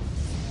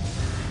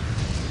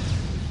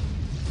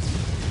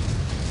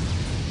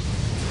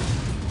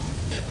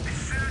 As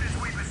soon as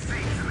we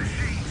perceive the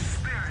machine's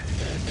spirit,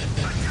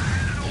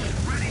 sentinels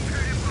ready to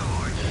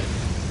deploy.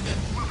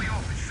 We'll be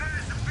off as soon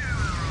as the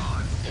fuel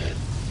arrives.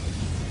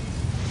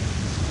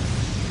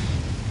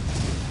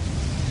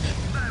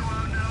 They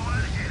won't know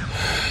what hit 'em.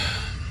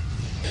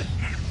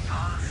 Hit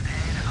fast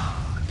and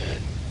hard.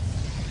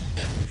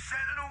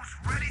 Sentinels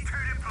ready to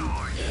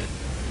deploy.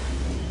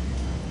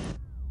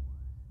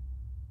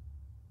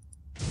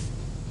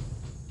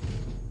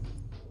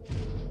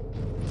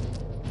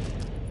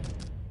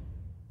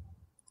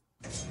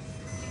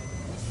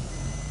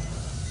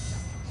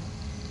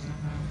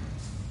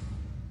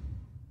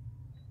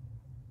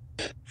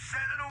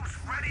 Sentinels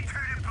ready to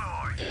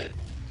deploy.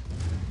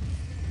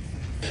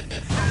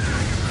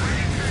 Sentinels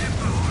ready to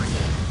deploy.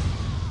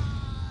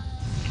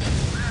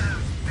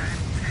 Those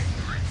damn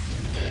terrorists.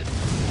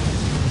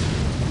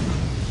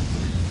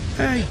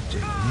 Hey,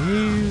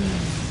 damn.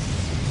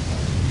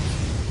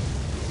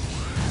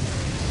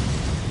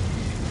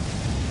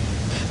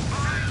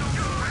 Sentinels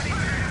ready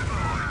to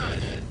deploy.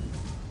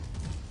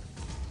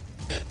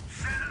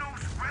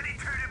 Sentinels ready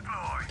to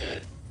deploy.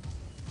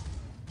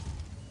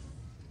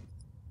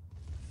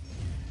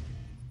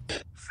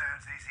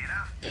 Sounds easy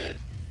enough.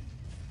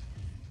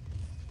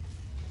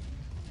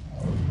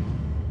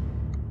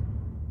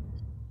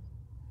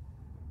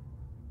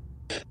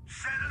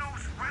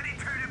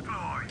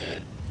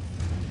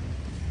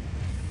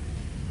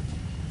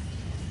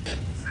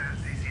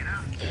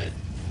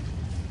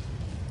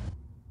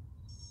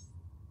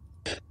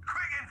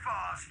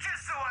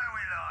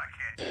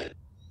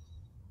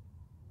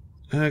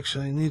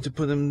 Actually, I need to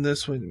put them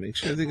this way to make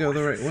sure they go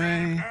the right way.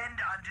 And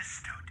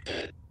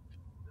understood.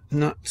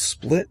 Not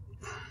split.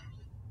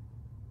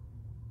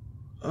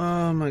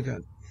 Oh my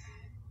god.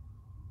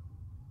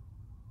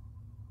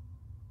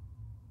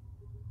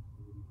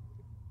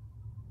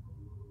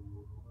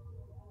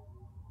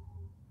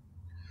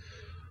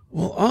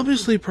 Well,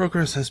 obviously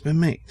progress has been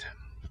made.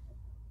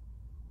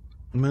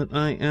 But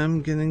I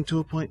am getting to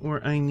a point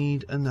where I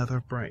need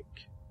another break.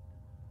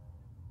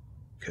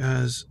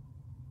 Because...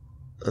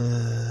 you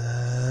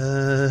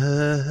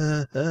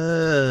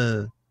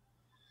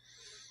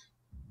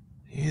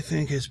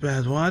think it's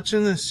bad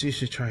watching this? You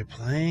should try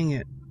playing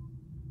it.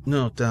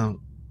 No, don't.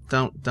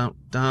 Don't.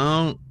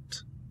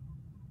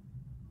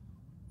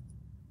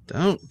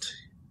 Don't.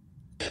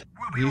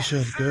 You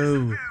should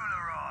go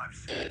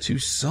to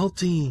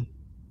Salty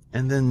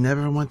and then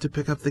never want to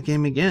pick up the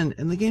game again.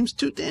 And the game's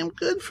too damn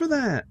good for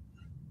that.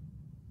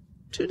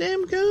 Too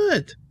damn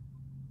good.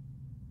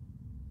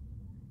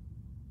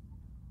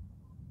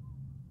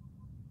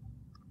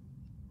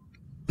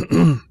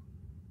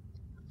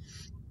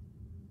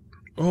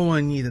 Oh,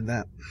 I needed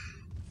that.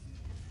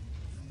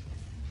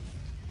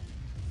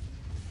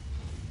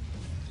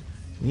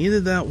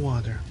 Needed that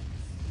water.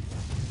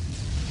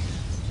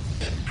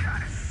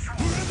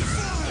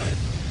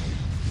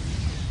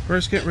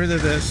 First get rid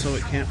of this so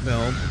it can't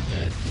build.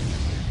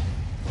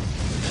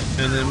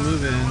 And then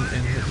move in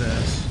and hit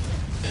this.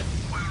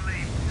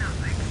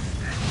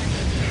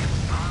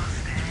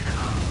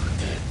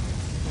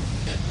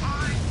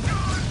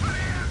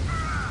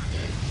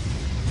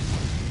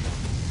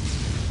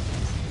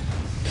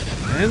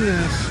 And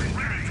this.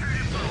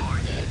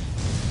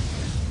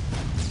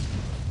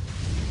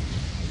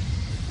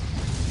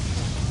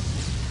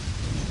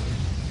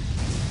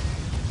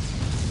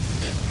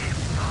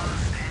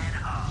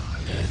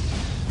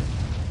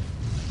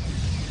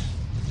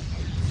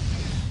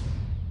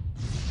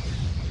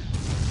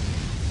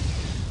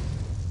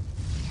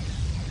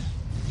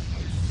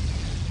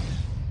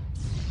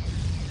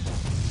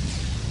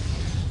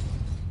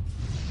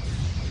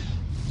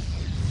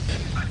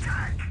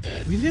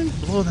 We didn't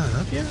blow that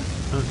up yet?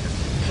 Okay,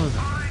 blow that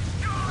up.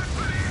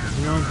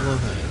 No, blow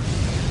that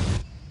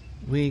up.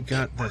 We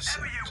got this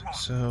set.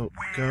 So,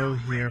 go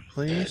here,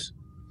 please.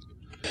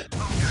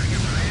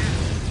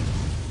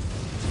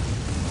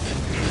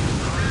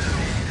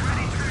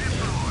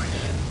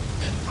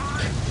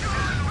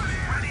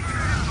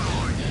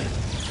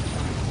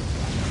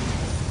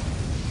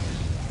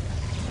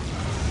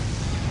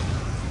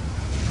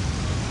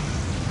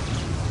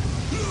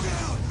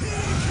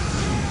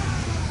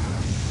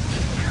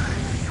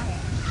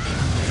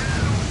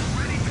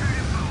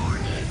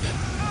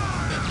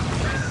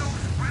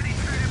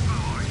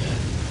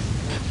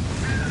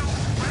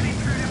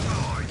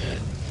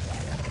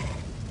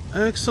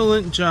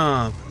 Excellent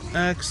job.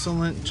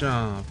 Excellent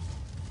job.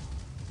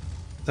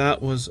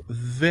 That was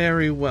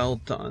very well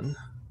done.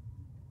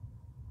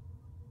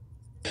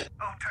 I'll take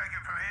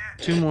it from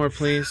here. 2 more,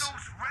 please.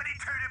 Sentinels ready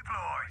to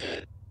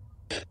deploy.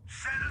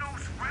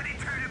 Sentinels ready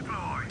to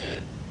deploy.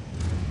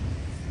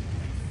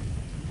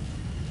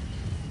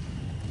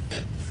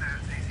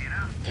 Sounds easy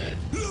enough.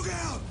 Look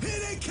out! Here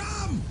they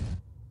come!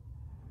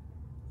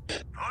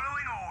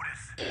 Following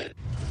orders.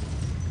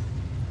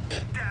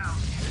 Down,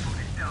 you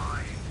fucking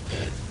die.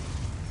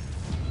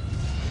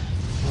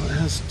 Well, it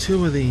has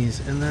 2 of these,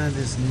 and that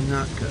is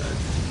not good.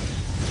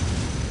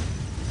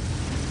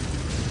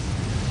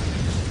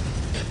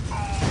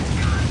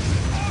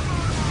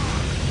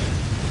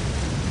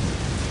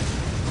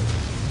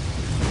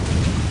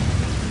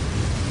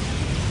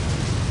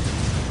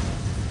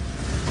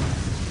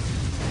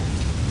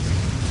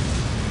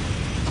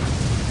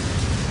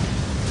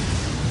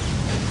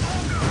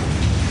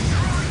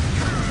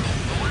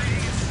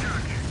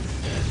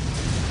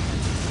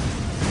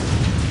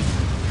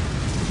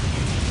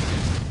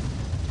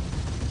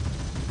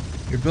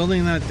 You're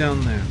building that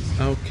down there.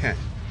 Okay.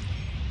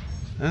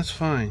 That's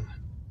fine.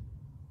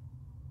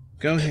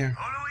 Go here.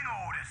 Following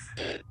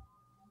orders.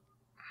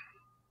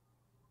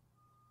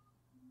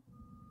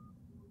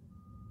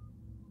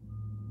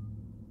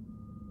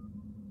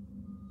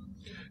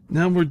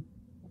 Now we're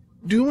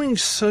doing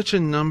such a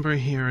number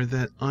here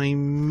that I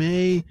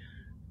may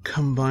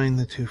combine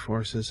the 2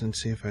 forces and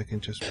see if I can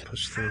just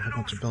push through a whole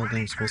bunch of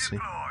buildings. We'll see.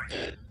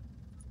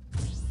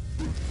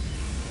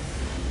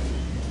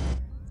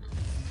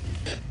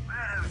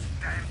 Those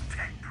damn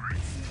tech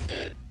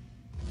priests.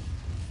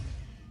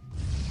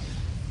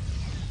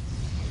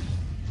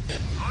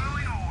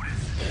 Following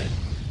orders.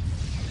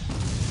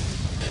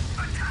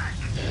 Attack.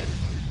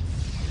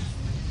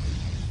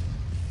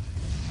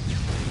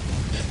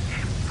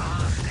 Hit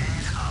fast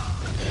and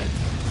hard.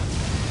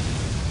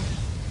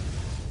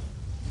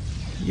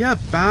 Yeah,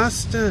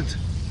 bastard!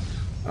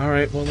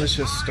 Alright, well, let's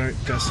just start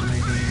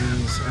decimating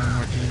these and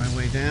working my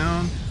way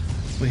down.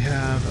 We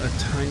have a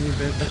tiny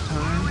bit of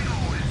time.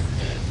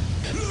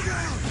 Look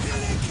out! Here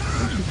they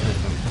come!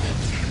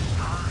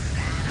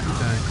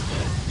 Okay.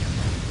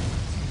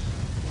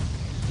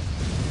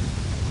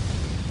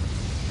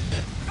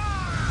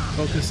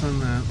 Focus on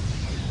that.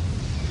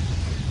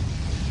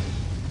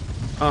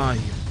 Ah, you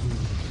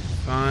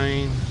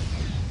fine.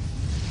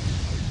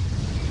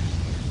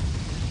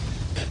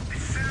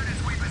 As soon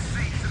as we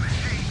beseech the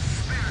machine's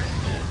spirit,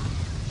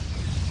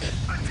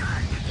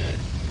 attack!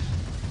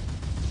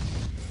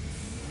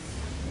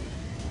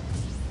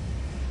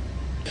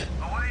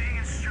 Awaiting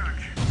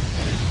instruction.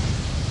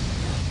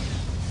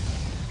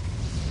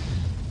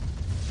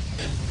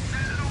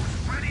 Sentinels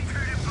ready to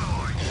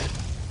deploy.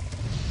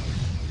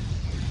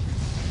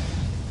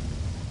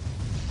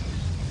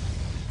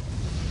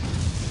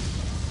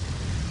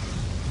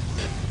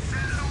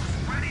 Sentinels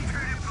ready to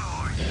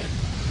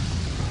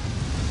deploy.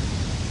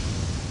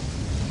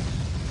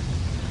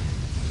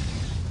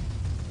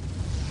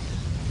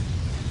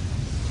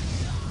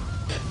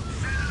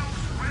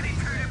 Sentinels ready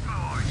to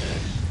deploy.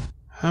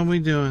 How we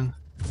doing?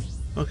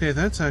 Okay,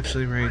 that's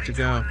actually ready to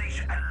go. Unleash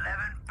 11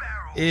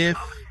 barrels If-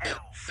 of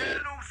hell.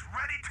 Sentinels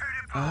ready to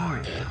deploy.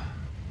 Ah,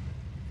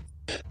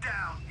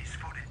 Down is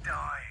for the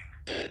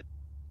dying.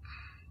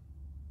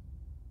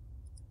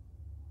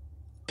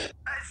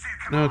 As you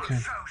command, Okay.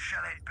 so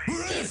shall it be.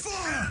 We're under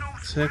fire!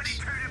 Sentinels 6, ready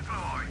to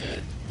deploy.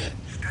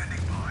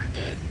 Standing by.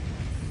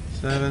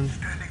 7,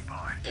 Standing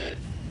by.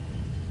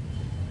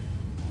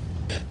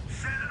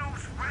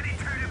 Sentinels ready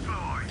to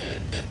deploy.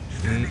 8,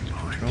 Standing by.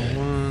 control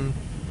 1.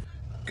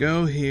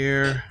 Go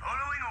here.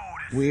 Following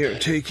orders. We are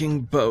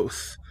taking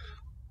both.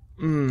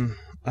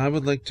 I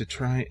would like to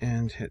try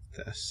and hit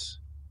this.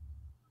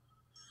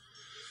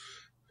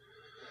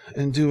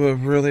 And do a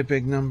really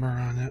big number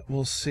on it.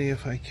 We'll see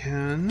if I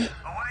can.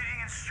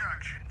 Awaiting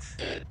instructions.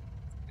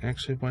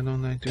 Actually, why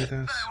don't I do this? They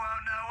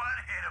won't know what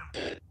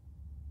hit 'em.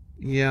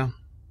 Yeah.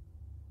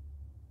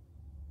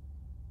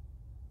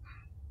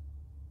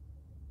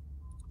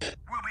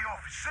 We'll be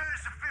off as soon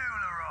as the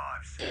fuel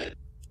arrives.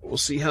 We'll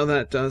see how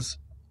that does.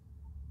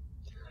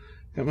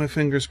 Got my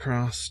fingers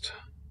crossed.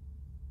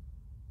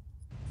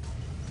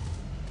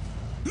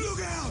 Look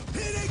out!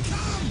 Here they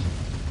come!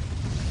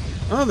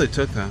 Oh, they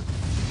took that.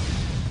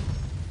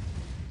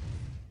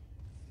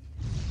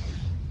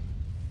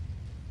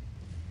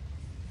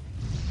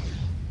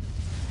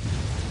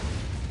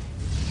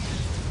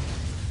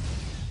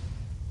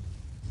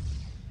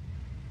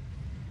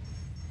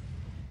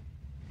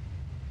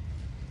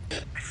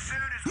 As soon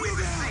as we Look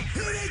out! beseech the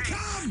Here they machine's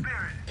come!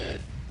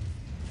 spirit.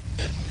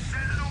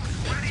 Sentinels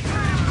ready to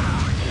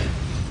deploy.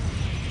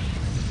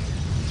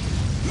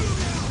 Look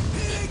out!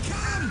 Here they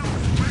come!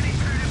 Sentinels ready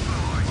to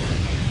deploy.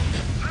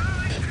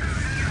 Moving to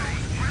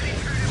engage. Ready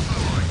to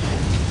deploy.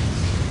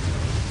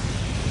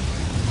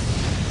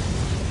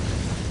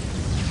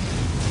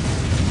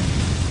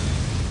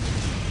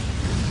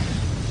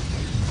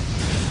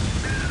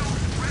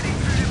 Sentinels ready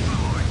to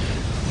deploy.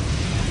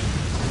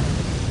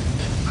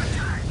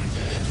 Attack.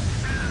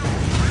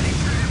 Sentinels ready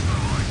to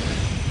deploy.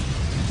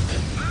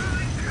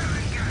 Moving to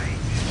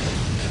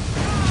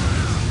engage.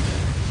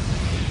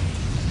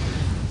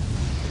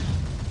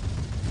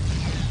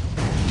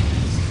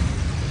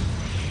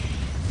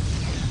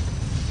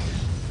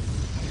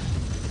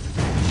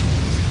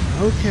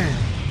 Okay.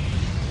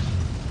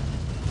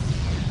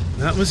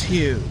 That was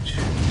huge.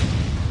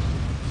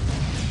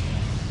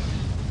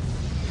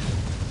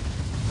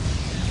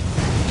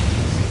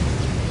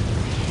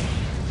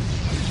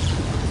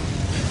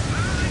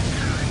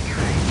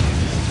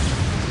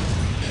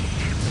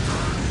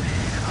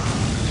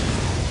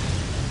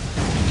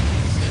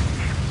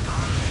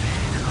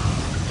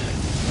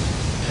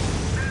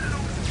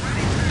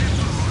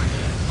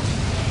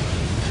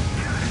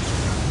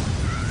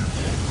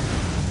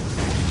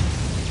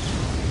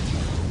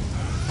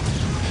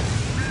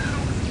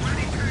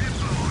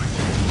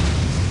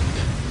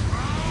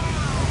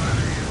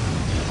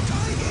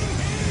 Taking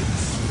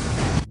hits!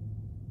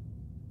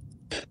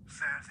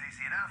 Sounds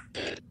easy enough.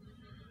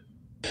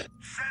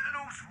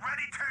 Sentinels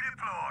ready to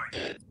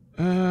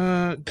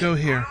deploy. Go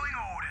here. Following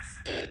orders.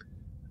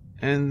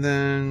 And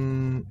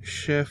then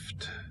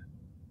shift.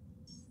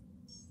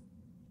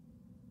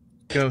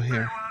 Go They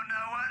here. won't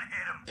know what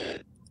hit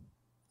 'em.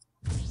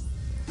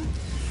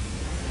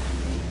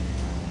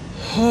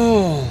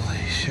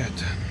 Holy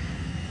shit.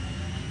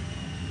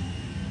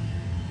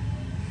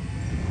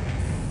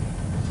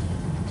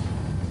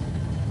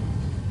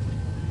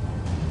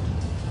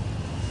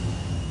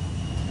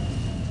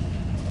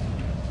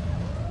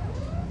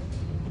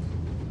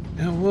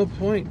 At what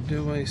point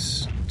do I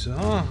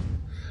stop?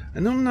 I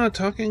know I'm not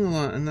talking a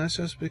lot, and that's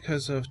just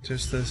because of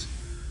just this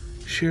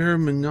sheer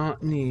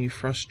monotony,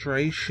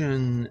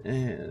 frustration,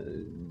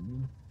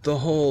 and the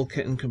whole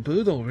kit and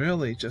caboodle,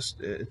 really. Just,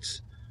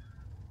 it's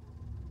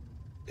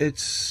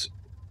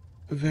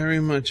very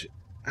much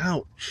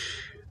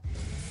ouch.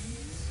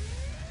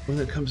 When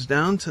it comes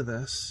down to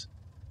this,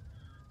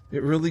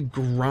 it really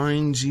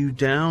grinds you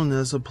down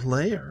as a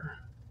player.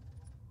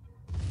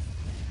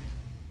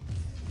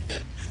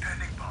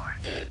 Standing by.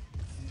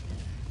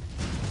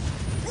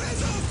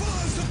 Where's our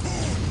fire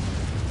support?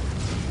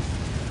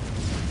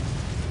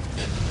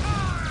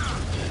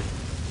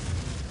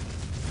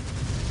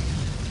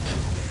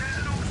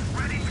 Sentinels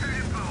ready to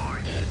deploy.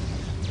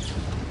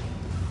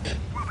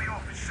 We'll be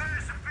off as soon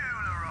as the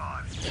fuel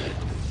arrives.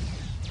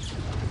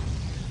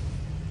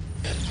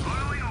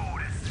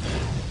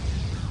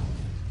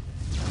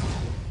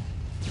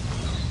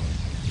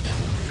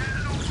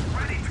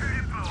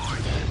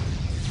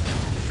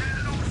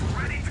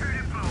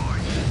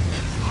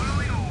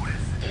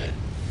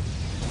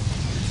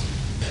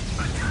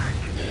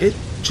 It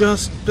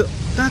just...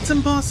 That's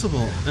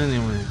impossible.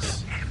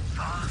 Anyways.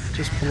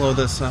 Just blow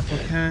this up,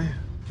 okay?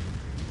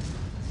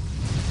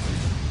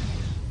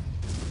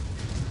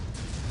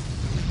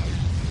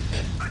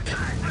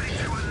 Attack ready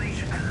to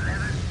unleash 11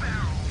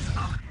 barrels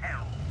of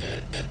hell.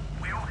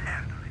 We'll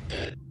handle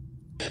it.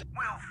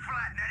 We'll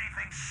flatten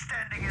anything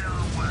standing in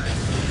our way.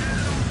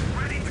 Sentinels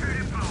ready to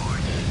deploy.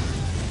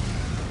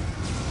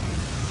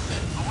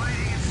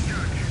 Awaiting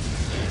instructions.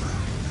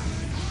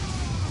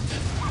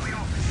 We'll be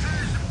off as soon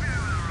as the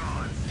fuel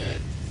arrives.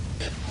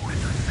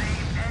 Orders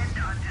received and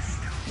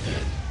understood.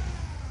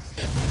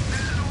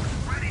 Sentinels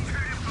ready to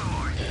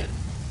deploy.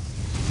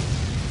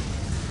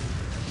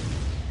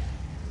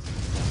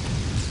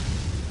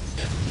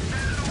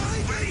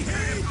 Sentinels ready to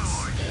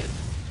deploy.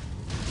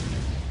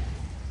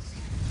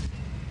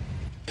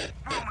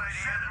 We'll make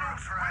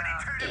Sentinels ready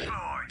to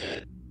deploy.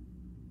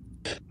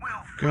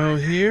 We'll Go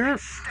flatten here. anything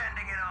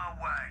standing in our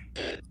way.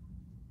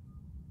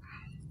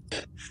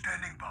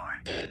 Standing by.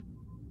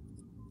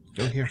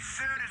 Go here. As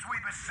soon as we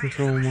beseech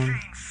Control the one.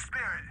 machine's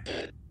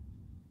spirit.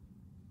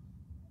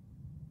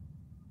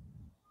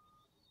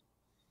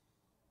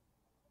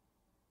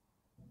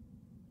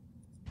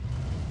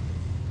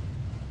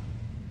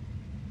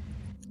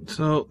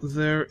 So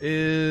there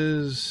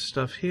is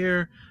stuff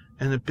here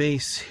and a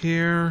base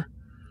here.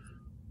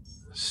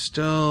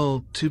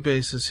 Still 2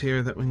 bases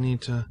here that we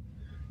need to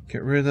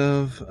get rid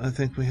of. I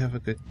think we have a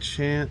good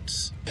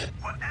chance.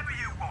 Whatever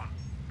you want,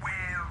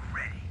 we're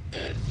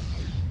ready.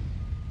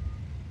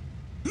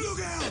 Look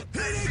out!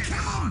 Here they This is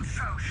come!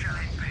 so shall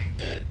it be.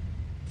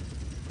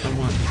 I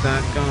want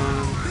that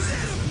gone. Is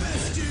that the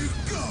best you've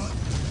got?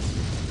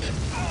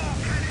 All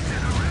cannons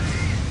at the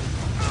ready.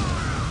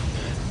 Fire!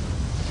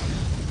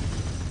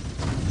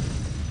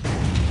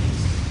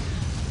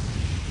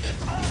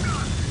 All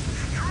guns,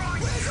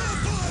 strike Where's our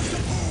true. fire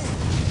support?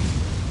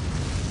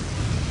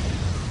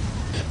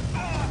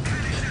 All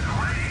cannons at the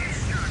ready.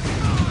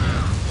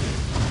 Fire!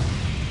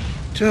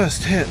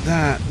 Just hit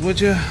that, would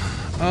you?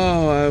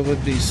 Oh, I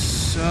would be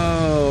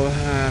so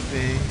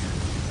happy.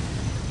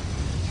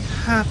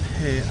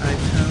 Happy, I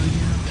tell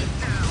you.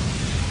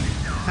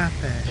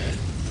 Happy.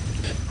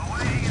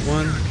 Awaiting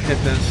One, hit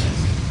this.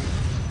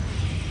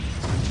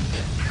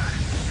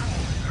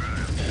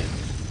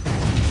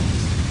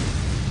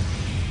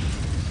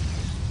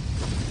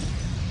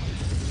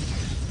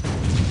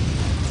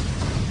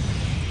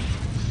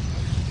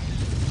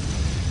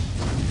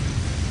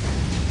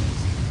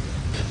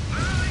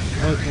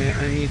 Okay,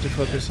 I need to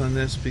focus on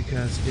this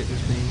because it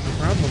is being a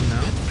problem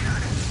now.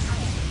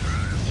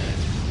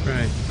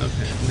 Right,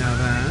 okay, now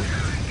that.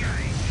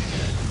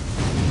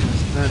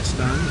 That's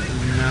done.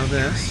 And now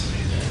this.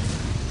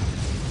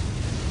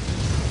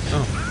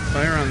 Oh,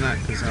 fire on that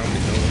because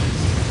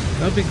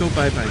that'll be go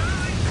bye-bye.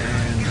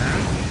 And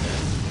that.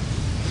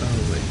 Oh,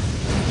 wait.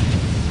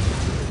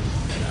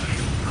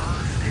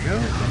 There we go.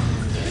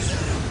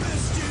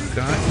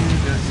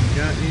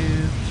 Got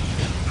you.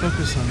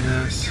 Focus on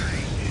this.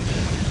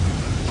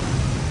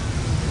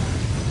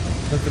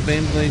 Let the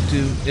Baneblade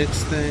do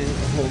its thing.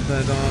 Hold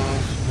that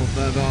off.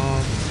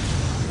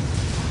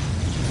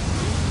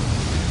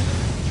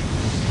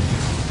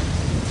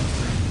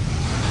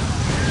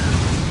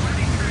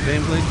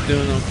 Baneblade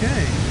doing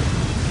okay.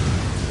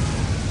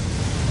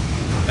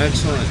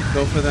 Excellent.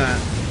 Go for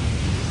that.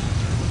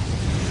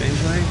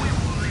 Baneblade.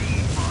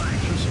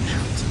 Throw some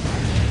shots in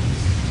there.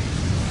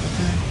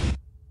 Okay.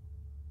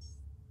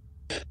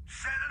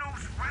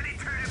 Sentinels ready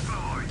to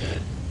deploy.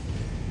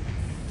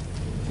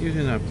 You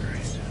can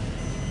upgrade.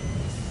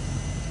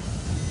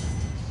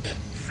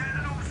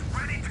 Sentinels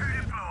ready to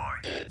deploy.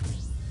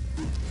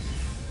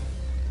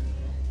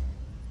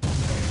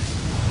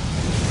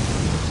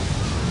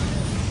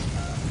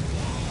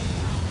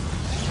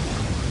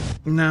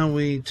 Now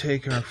we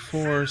take our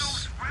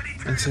force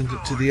and send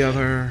it to the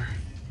other.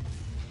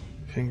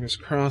 Fingers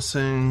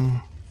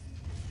crossing.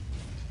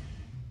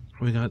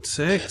 We got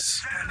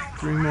 6.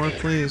 3 more,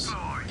 please.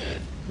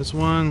 Just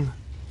 1.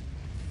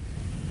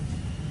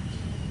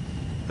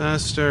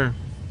 Faster.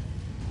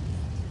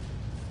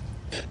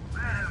 Those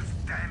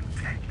damn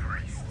tech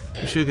priests.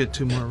 We should get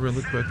 2 more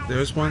really quick.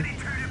 There's 1. Ready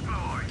to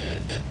deploy.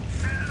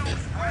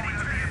 Sentinels ready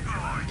to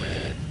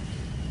deploy.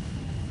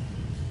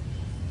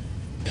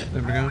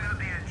 There we go. Wheel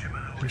the engine, my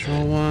lord.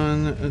 Control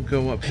 1.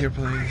 Go up here,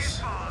 please.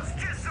 Fast,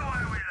 just the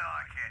way we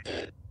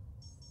like it.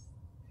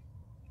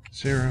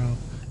 0.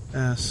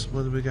 S.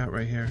 What do we got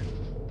right here?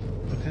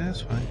 Okay,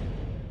 that's fine.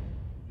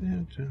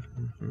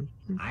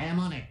 I am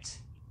on it.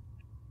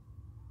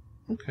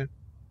 Okay.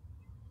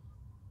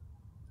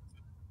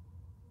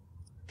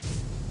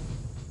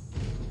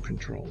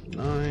 Control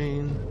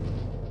 9.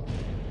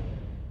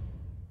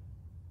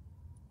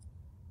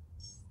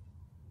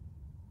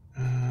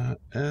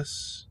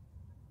 S.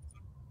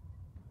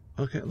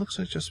 Okay, it looks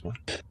like just 1.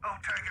 I'll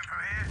take it from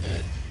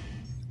here.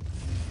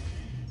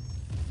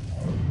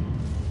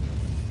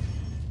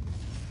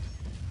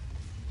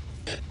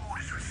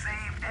 Orders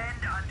received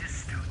and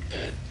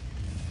understood.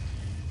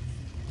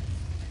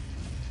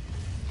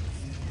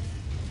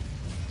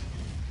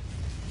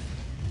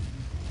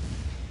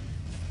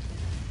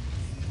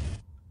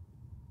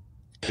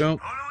 Go.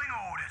 Following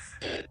orders.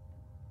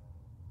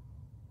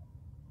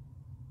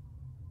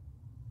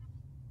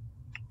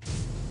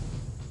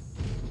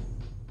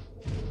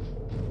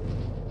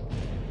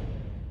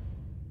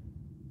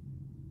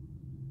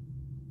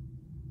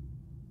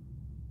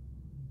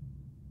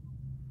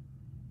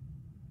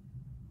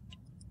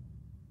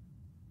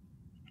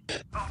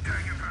 I'll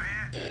take it from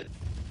here.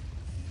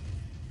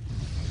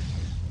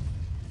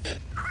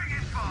 Quick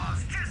and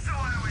fast, just the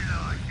way we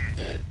like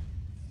it.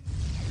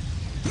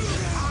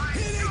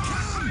 Here they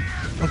come!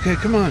 Okay,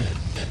 come on.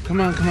 Come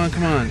on, come on,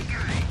 come on.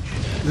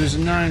 There's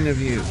 9 of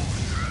you.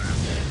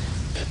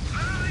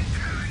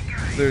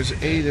 There's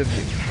 8 of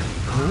you.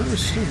 Oh,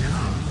 there's still 9.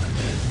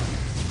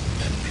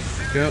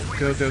 Go,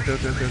 go, go, go,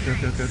 go, go, go,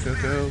 go, go, go,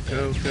 go,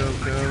 go, go,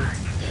 go.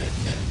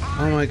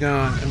 Oh my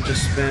god, I'm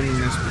just spamming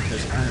this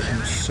because I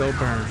am so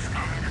burned.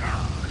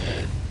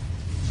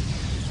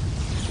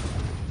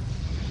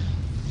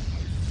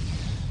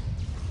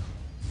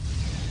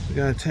 We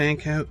got a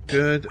tank out.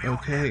 Good.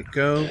 Okay,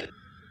 go.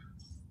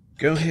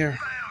 Go here.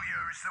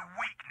 Failure is the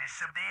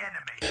weakness of the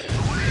enemy.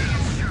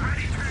 Awaiting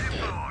ready to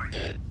deploy.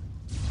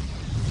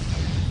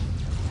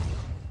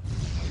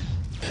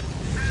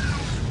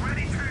 Citadels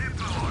ready to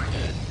deploy.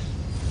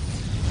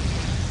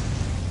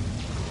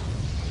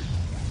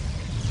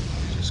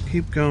 Just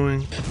keep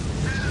going.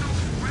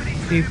 Citadels ready to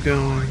Keep deploy.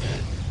 going.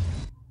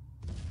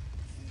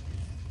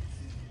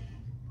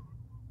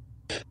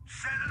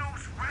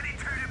 Sentinels ready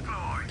to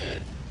deploy.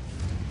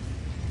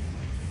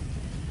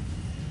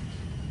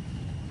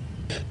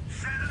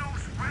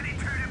 Sentinels ready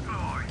to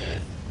deploy.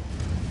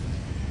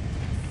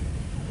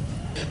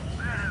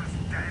 Those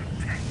damn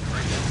tech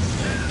freaks.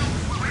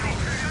 Sentinels ready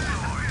to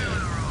deploy.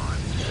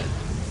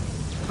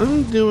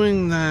 I'm doing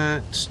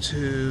that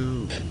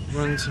to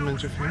run some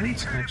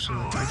interference. Actually,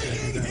 I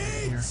can do that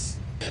right here.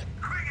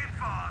 Quick and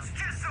fast,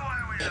 just the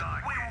way we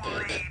like. We will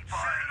lead by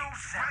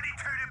Sentinels ready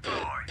to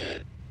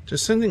deploy.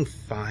 Just sending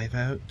 5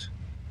 out.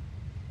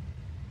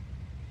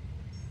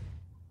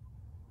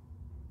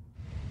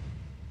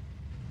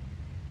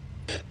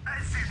 As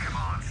you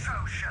command, so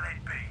shall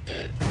it be.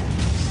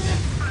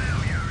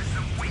 Failure is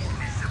the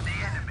weakness of the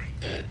enemy.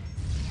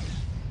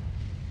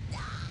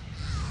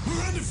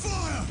 We're under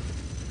fire!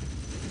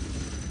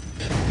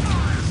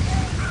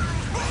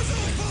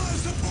 Muzzle fire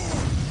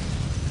support!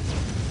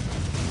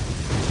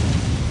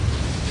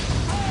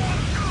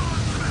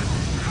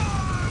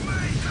 Follow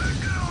me to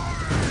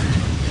glory!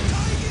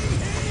 Taking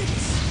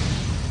hits!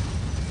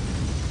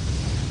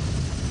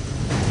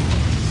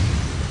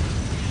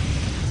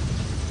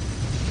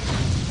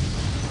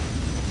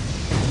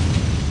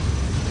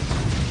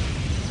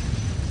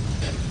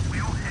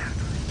 We'll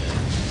handle it.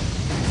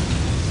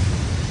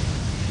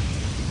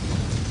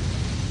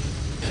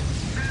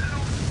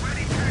 Sentinels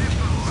ready to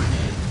deploy.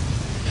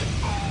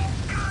 All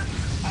guns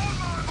on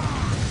my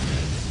mark.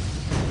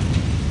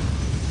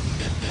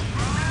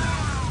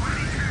 Sentinels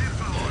ready to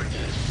deploy.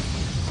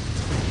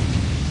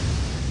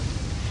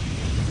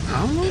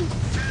 How long?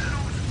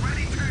 Sentinels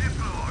ready to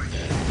deploy.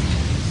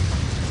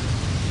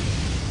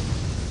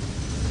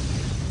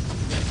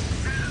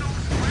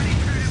 Sentinels ready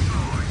to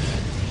deploy.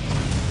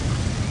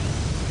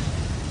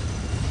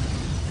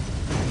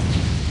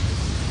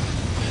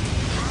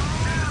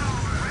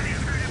 Sentinels ready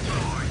to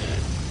deploy.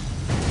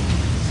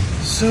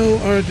 So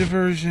our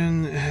diversion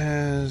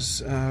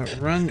has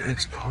run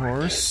its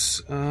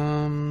course.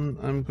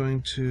 I'm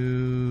going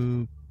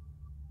to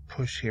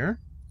push here.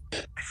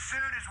 As soon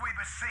as we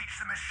beseech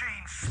the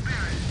machine's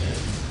spirit,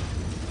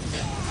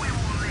 we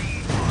will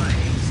lead by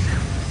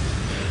example.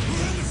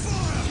 We're under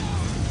fire!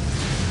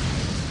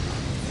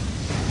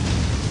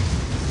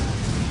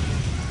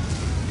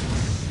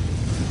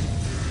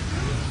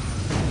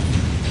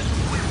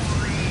 We will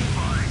lead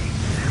by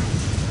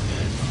example.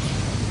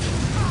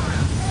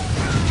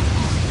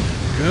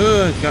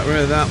 Good, got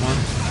rid of that one.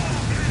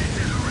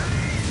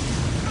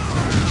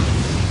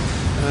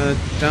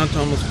 Down to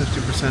almost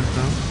 50%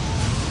 though.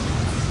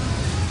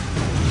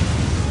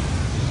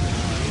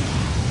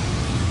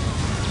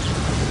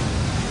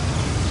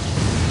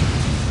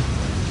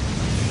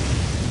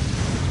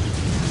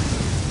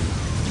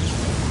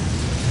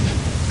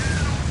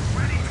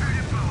 Ready to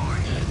deploy.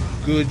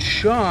 Good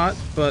shot,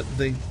 but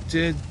they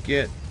did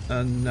get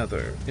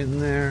another in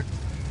there.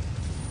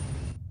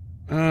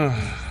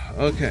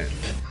 Okay.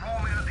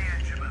 Warming up the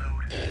engine, my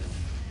lord.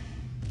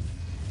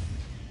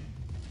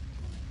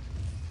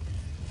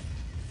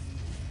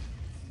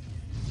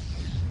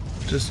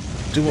 Just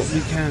do what we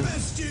can.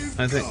 Best you've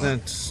I think got.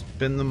 that's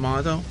been the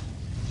motto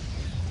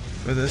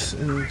for this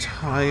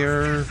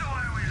entire Just the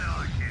way we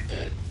like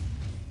it.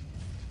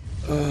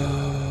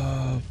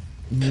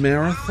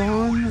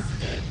 marathon.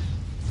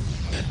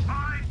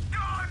 I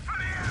die for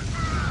the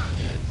Emperor.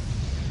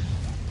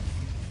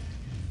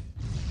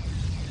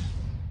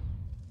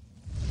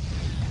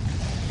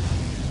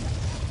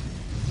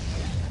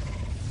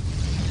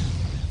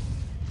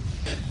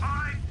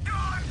 I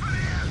die for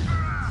the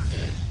Emperor.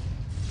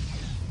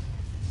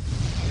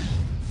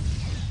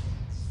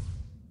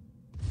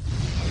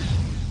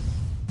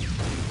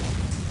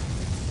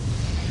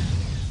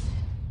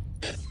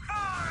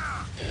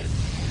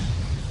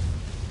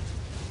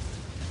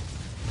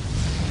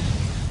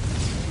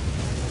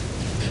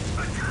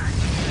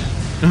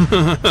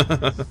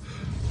 That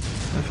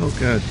felt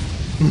good.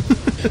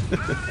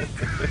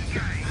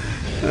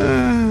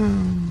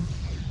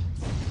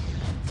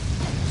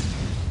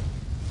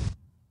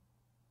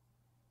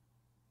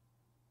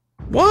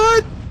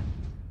 What?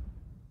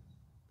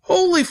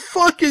 Holy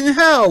fucking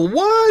hell,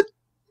 what?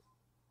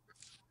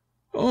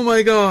 Oh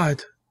my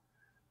god.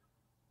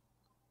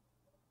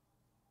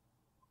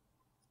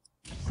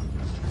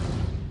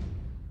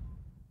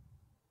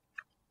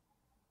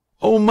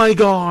 Oh my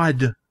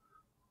god.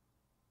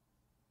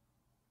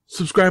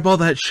 Subscribe all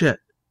that shit.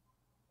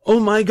 Oh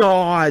my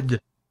god.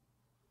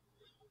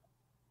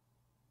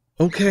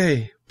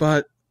 Okay,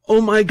 but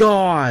oh my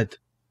god.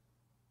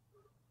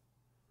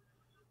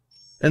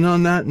 And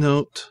on that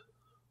note,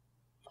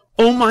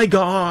 oh my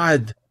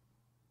god.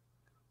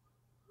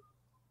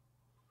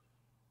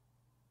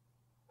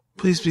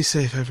 Please be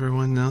safe,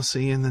 everyone, and I'll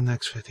see you in the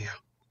next video.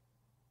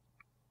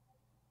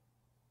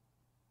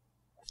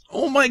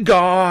 Oh my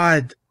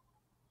god.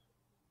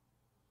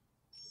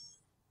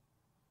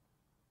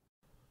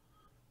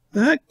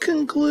 That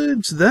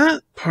concludes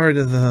that part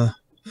of the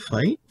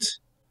fight.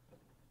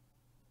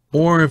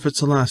 Or if it's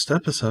the last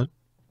episode,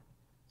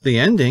 the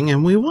ending,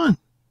 and we won.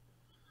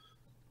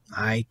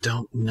 I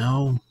don't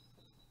know.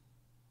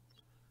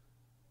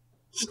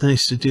 It's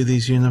nice to do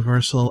these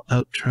universal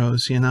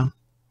outros, you know.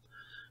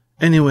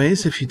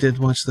 Anyways, if you did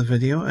watch the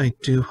video, I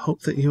do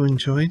hope that you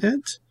enjoyed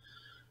it.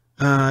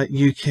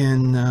 You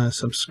can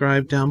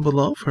subscribe down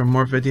below for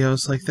more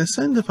videos like this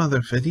and of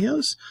other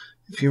videos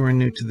if you are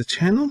new to the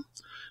channel.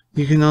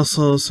 You can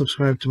also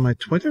subscribe to my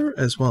Twitter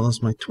as well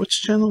as my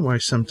Twitch channel where I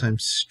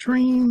sometimes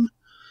stream.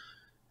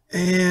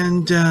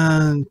 And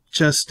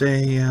just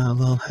a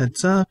little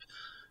heads up,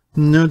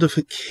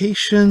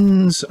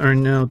 notifications are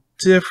now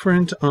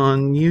different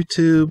on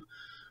YouTube,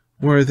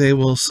 where they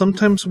will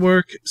sometimes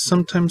work,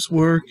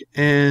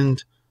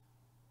 and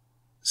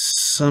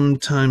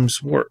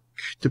sometimes work,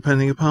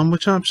 depending upon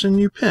which option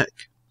you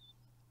pick.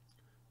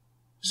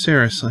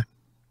 Seriously.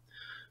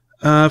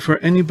 For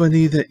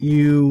anybody that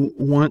you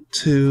want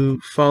to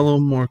follow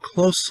more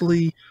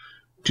closely,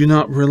 do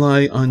not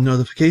rely on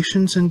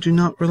notifications and do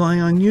not rely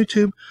on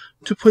YouTube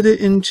to put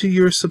it into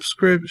your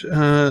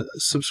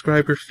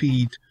subscriber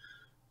feed.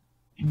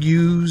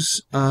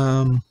 Use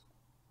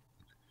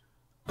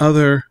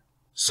other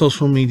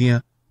social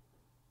media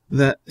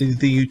that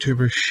the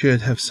YouTubers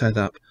should have set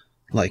up,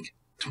 like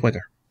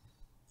Twitter.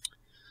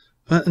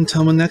 But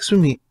until next we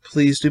meet,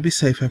 please do be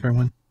safe,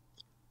 everyone.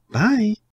 Bye.